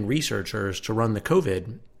and researchers to run the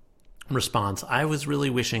COVID response, I was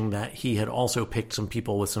really wishing that he had also picked some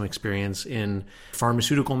people with some experience in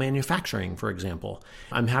pharmaceutical manufacturing, for example.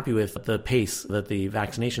 I'm happy with the pace that the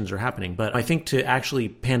vaccinations are happening, but I think to actually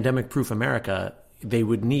pandemic-proof America, they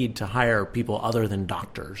would need to hire people other than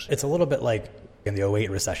doctors. It's a little bit like in the 2008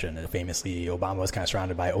 recession, and famously, Obama was kind of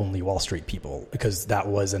surrounded by only Wall Street people because that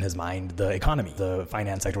was, in his mind, the economy. The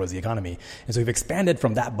finance sector was the economy. And so we've expanded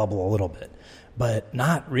from that bubble a little bit, but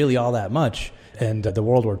not really all that much. And the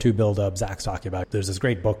World War II buildup Zach's talking about, there's this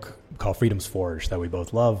great book called Freedom's Forge that we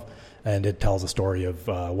both love. And it tells a story of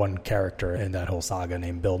one character in that whole saga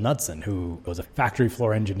named Bill Knudsen, who was a factory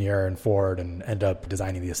floor engineer in Ford and ended up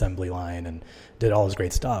designing the assembly line and did all this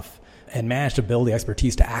great stuff and managed to build the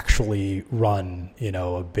expertise to actually run,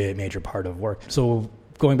 a big major part of work. So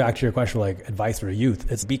going back to your question, like advice for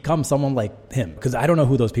youth, it's become someone like him, because I don't know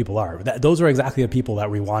who those people are. Those are exactly the people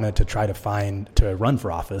that we wanted to try to find to run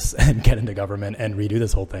for office and get into government and redo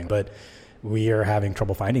this whole thing. But we are having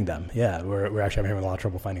trouble finding them. Yeah, we're actually having a lot of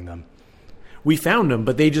trouble finding them. We found them,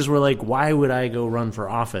 but they just were like, why would I go run for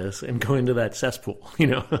office and go into that cesspool,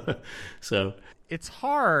 So it's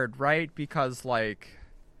hard, right? Because, like,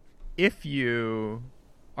 if you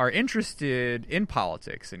are interested in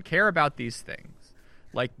politics and care about these things,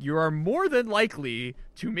 like, you are more than likely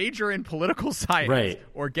to major in political science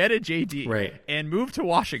or get a JD and move to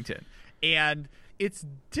Washington. And it's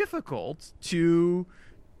difficult to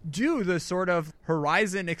do the sort of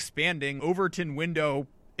horizon expanding, Overton window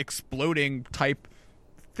exploding type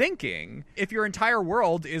thinking if your entire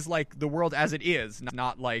world is like the world as it is,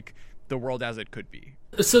 not like the world as it could be.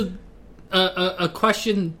 So a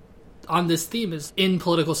question on this theme is, in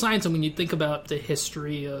political science, and when you think about the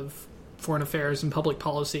history of foreign affairs and public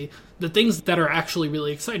policy, the things that are actually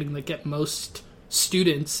really exciting that get most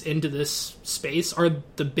students into this space are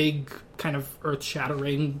the big kind of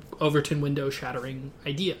earth-shattering, Overton window-shattering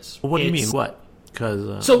ideas. What do you mean? What?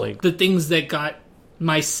 Because the things that got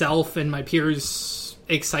myself and my peers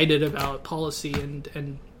excited about policy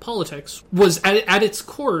and politics was at its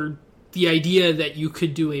core the idea that you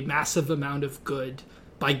could do a massive amount of good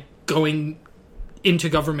by going into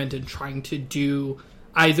government and trying to do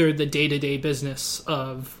either the day-to-day business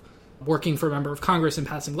of working for a member of Congress and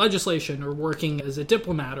passing legislation, or working as a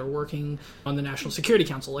diplomat, or working on the National Security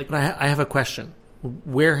Council. But I have a question.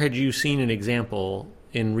 Where had you seen an example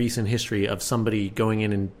in recent history of somebody going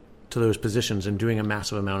into those positions and doing a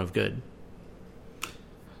massive amount of good?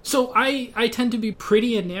 So I tend to be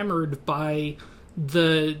pretty enamored by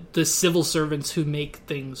the civil servants who make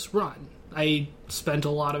things run. I spent a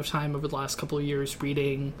lot of time over the last couple of years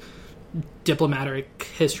reading diplomatic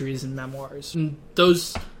histories and memoirs. And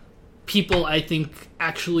those people, I think,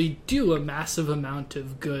 actually do a massive amount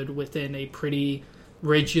of good within a pretty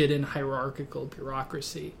rigid and hierarchical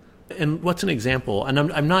bureaucracy. And what's an example? And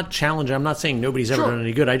I'm not challenging, I'm not saying nobody's ever done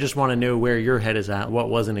any good. I just want to know where your head is at. What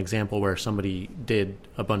was an example where somebody did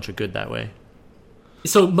a bunch of good that way?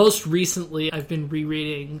 So most recently, I've been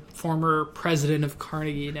rereading former president of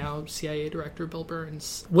Carnegie, now CIA Director Bill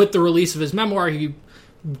Burns. With the release of his memoir, he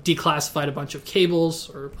declassified a bunch of cables,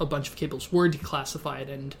 or a bunch of cables were declassified,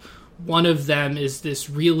 and one of them is this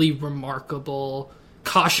really remarkable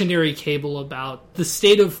cautionary cable about the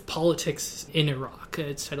state of politics in Iraq.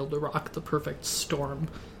 It's titled Iraq, the Perfect Storm,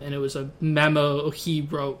 and it was a memo he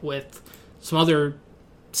wrote with some other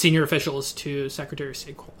senior officials to Secretary of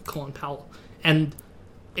State Colin Powell. And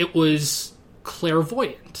it was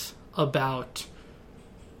clairvoyant about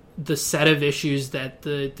the set of issues that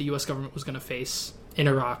the U.S. government was going to face in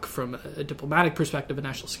Iraq from a diplomatic perspective, a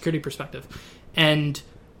national security perspective. And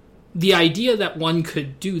the idea that one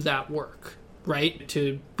could do that work, right?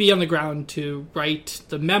 To be on the ground, to write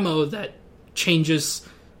the memo that changes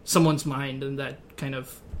someone's mind and that kind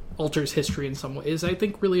of alters history in some ways, I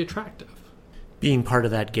think really attractive. Being part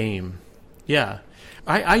of that game. Yeah.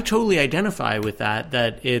 I totally identify with that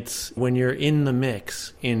it's when you're in the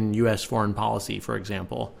mix in U.S. foreign policy, for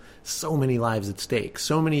example, so many lives at stake,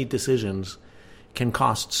 so many decisions can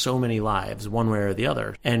cost so many lives one way or the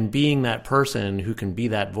other. And being that person who can be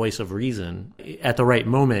that voice of reason at the right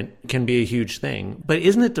moment can be a huge thing. But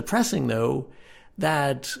isn't it depressing, though,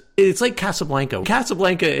 that it's like Casablanca.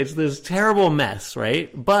 Casablanca, it's this terrible mess,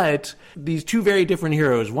 right? But these two very different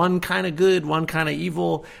heroes, one kind of good, one kind of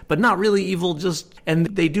evil, but not really evil, and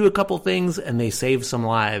they do a couple things and they save some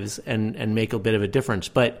lives and make a bit of a difference.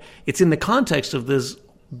 But it's in the context of this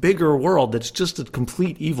bigger world that's just a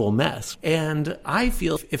complete evil mess. And I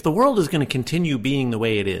feel if the world is going to continue being the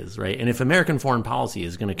way it is, right, and if American foreign policy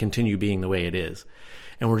is going to continue being the way it is,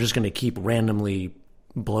 and we're just going to keep randomly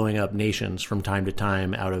blowing up nations from time to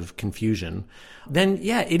time out of confusion, then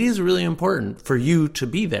yeah, it is really important for you to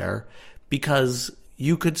be there, because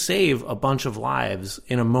you could save a bunch of lives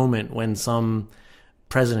in a moment when some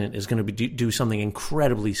president is going to do something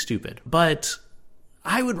incredibly stupid. But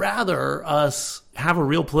I would rather us have a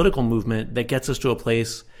real political movement that gets us to a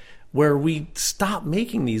place where we stop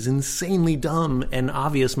making these insanely dumb and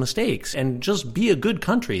obvious mistakes and just be a good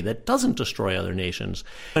country that doesn't destroy other nations.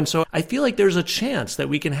 And so I feel like there's a chance that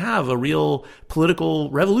we can have a real political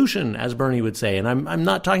revolution, as Bernie would say. And I'm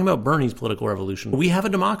not talking about Bernie's political revolution. We have a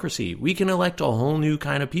democracy. We can elect a whole new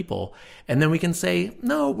kind of people. And then we can say,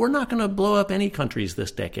 no, we're not going to blow up any countries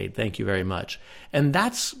this decade. Thank you very much. And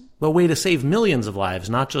that's a way to save millions of lives,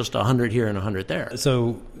 not just 100 here and 100 there.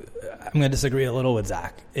 So I'm going to disagree a little with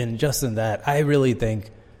Zach, and just in that, I really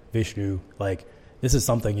think, Vishnu, this is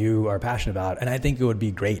something you are passionate about, and I think it would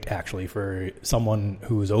be great, actually, for someone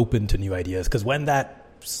who is open to new ideas, because when that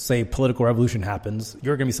say political revolution happens,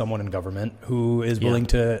 you're going to be someone in government who is willing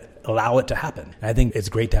to allow it to happen. And I think it's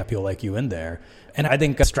great to have people like you in there. And I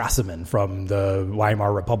think Strassmann from the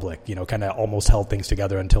Weimar Republic, kind of almost held things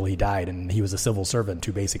together until he died. And he was a civil servant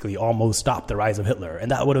who basically almost stopped the rise of Hitler.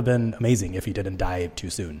 And that would have been amazing if he didn't die too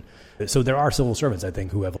soon. So there are civil servants, I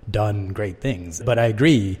think, who have done great things. But I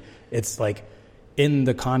agree, it's like in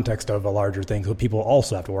the context of a larger thing, so people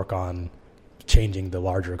also have to work on changing the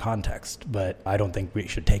larger context. But I don't think we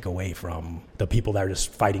should take away from the people that are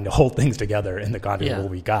just fighting to hold things together in the context of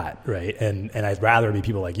what we got, right? And I'd rather be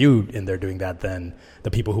people like you in there doing that than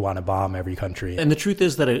the people who want to bomb every country. And the truth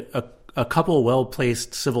is that a couple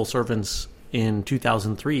well-placed civil servants in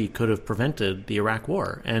 2003 could have prevented the Iraq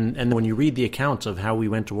War. And when you read the accounts of how we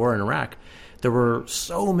went to war in Iraq, there were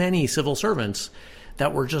so many civil servants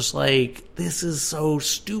that were just like, this is so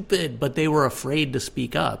stupid, but they were afraid to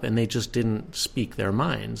speak up, and they just didn't speak their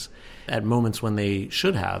minds at moments when they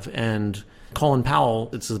should have. And Colin Powell,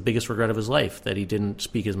 it's the biggest regret of his life that he didn't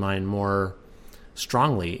speak his mind more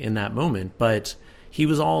strongly in that moment. But he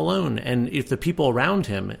was all alone, and if the people around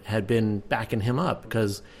him had been backing him up,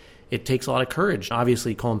 because it takes a lot of courage.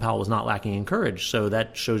 Obviously, Colin Powell was not lacking in courage, so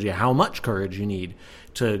that shows you how much courage you need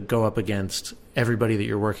to go up against everybody that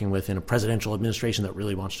you're working with in a presidential administration that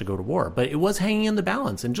really wants to go to war. But it was hanging in the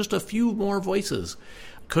balance, and just a few more voices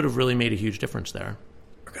could have really made a huge difference there.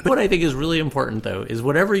 What I think is really important, though, is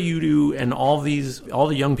whatever you do, and all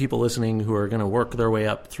the young people listening who are going to work their way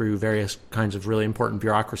up through various kinds of really important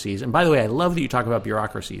bureaucracies. And by the way, I love that you talk about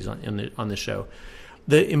bureaucracies on this show.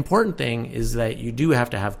 The important thing is that you do have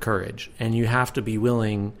to have courage, and you have to be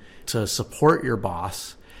willing to support your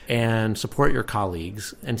boss and support your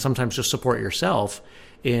colleagues, and sometimes just support yourself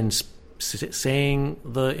in saying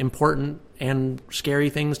the important and scary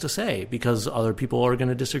things to say, because other people are going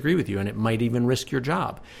to disagree with you, and it might even risk your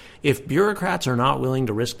job. If bureaucrats are not willing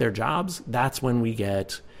to risk their jobs, that's when we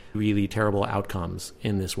get really terrible outcomes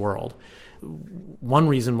in this world. One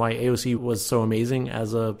reason why AOC was so amazing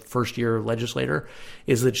as a first-year legislator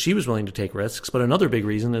is that she was willing to take risks, but another big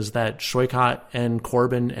reason is that Scheuchert and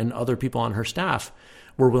Corbyn and other people on her staff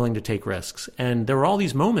were willing to take risks. And there were all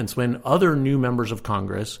these moments when other new members of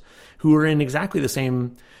Congress who were in exactly the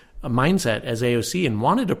same mindset as AOC and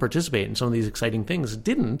wanted to participate in some of these exciting things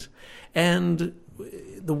didn't. And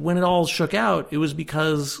when it all shook out, it was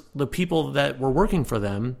because the people that were working for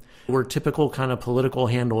them were typical kind of political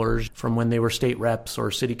handlers from when they were state reps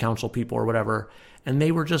or city council people or whatever. And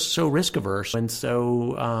they were just so risk averse and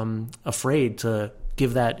so afraid to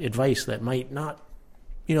give that advice that might not,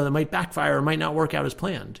 that might backfire or might not work out as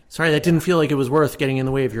planned. Sorry, that didn't feel like it was worth getting in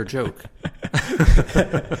the way of your joke.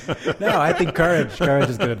 No, I think courage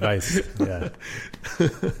is good advice. Yeah.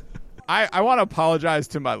 I want to apologize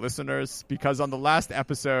to my listeners, because on the last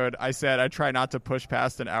episode, I said I try not to push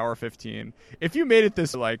past an hour 15. If you made it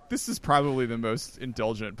this is probably the most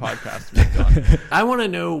indulgent podcast we've done. I want to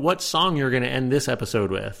know what song you're going to end this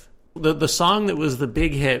episode with. The song that was the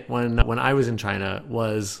big hit when I was in China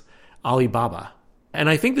was Alibaba. And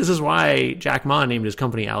I think this is why Jack Ma named his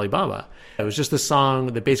company Alibaba. It was just this song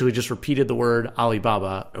that basically just repeated the word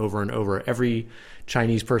Alibaba over and over. Every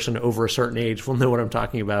Chinese person over a certain age will know what I'm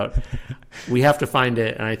talking about. We have to find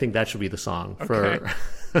it, and I think that should be the song. Okay.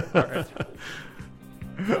 All right.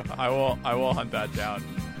 I will hunt that down.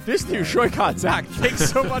 This new Scheuchert Act, thanks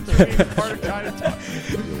so much for being part of Chinatown.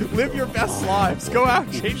 Live your best lives. Go out,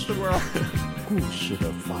 change the world. 故事的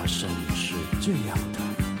发生是这样的。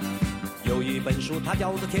有一本书，它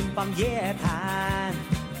叫做《天方夜谭》，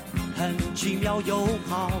很奇妙又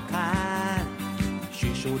好看。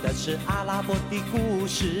叙述的是阿拉伯的故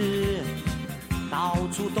事，到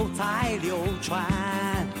处都在流传。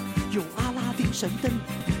有阿拉丁神灯，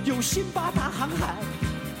有辛巴达航海。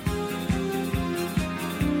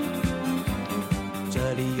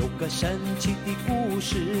这里有个神奇的故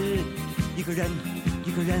事，一个人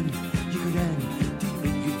的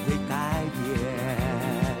命运会改变。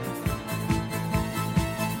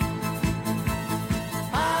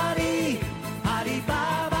阿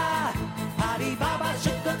里巴巴是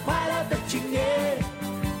个快乐的青年。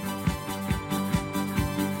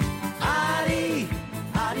阿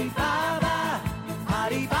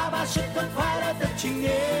里巴巴是个快乐的青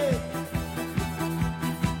年。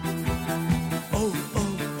哦哦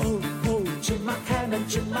哦哦，芝麻开门，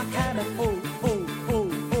芝麻开门，哦哦哦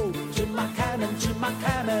哦，芝麻开门，芝麻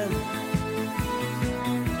开门。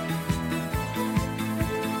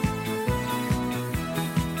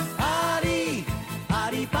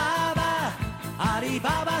阿里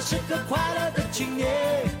巴巴是个快乐的青年。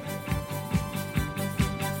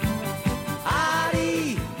阿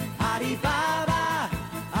里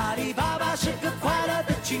巴巴是个快乐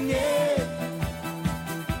的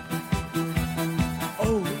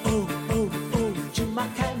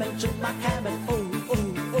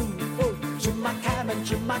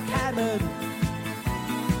芝麻开门。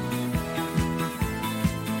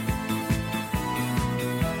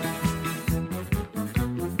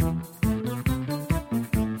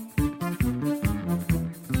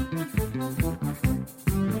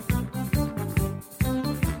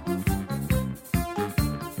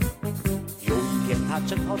有一天，他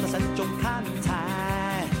正好在山中砍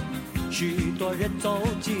柴，许多人走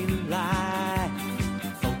进来，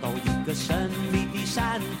走到一个神秘的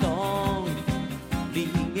山洞，里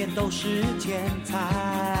面都是钱财，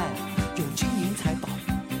有金银财宝，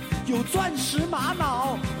有钻石玛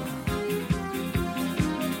瑙。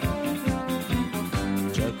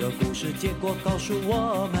这个故事结果告诉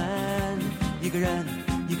我们，一个人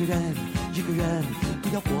不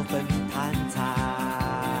要过分贪财。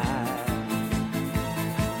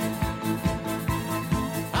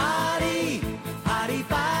阿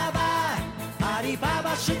里巴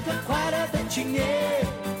巴是个快乐的青年。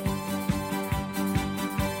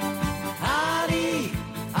阿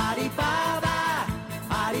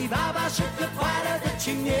里巴巴是个快乐的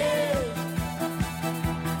青年。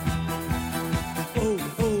哦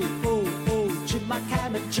哦哦哦，芝麻开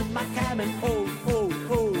门，芝麻开门，哦哦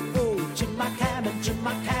哦哦，芝麻开门，芝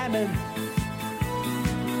麻开门。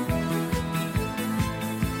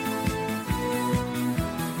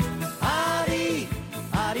阿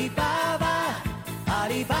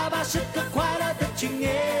里巴巴是个快乐的青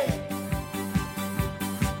年。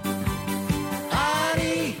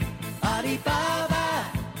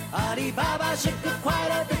阿里巴巴是个快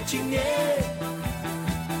乐的青年。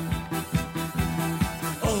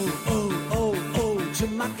哦哦哦哦，芝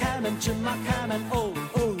麻开门，芝麻开门，哦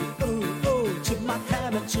哦哦哦，芝麻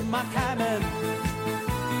开门，芝麻开门。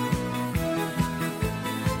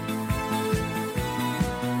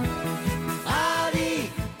阿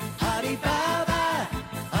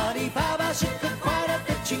里巴巴是个快乐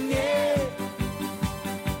的青年。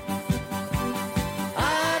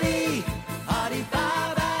阿里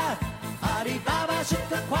巴巴是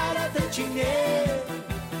个快乐的青年。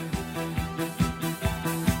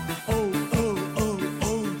哦哦哦哦，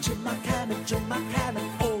芝麻开门，芝麻开门。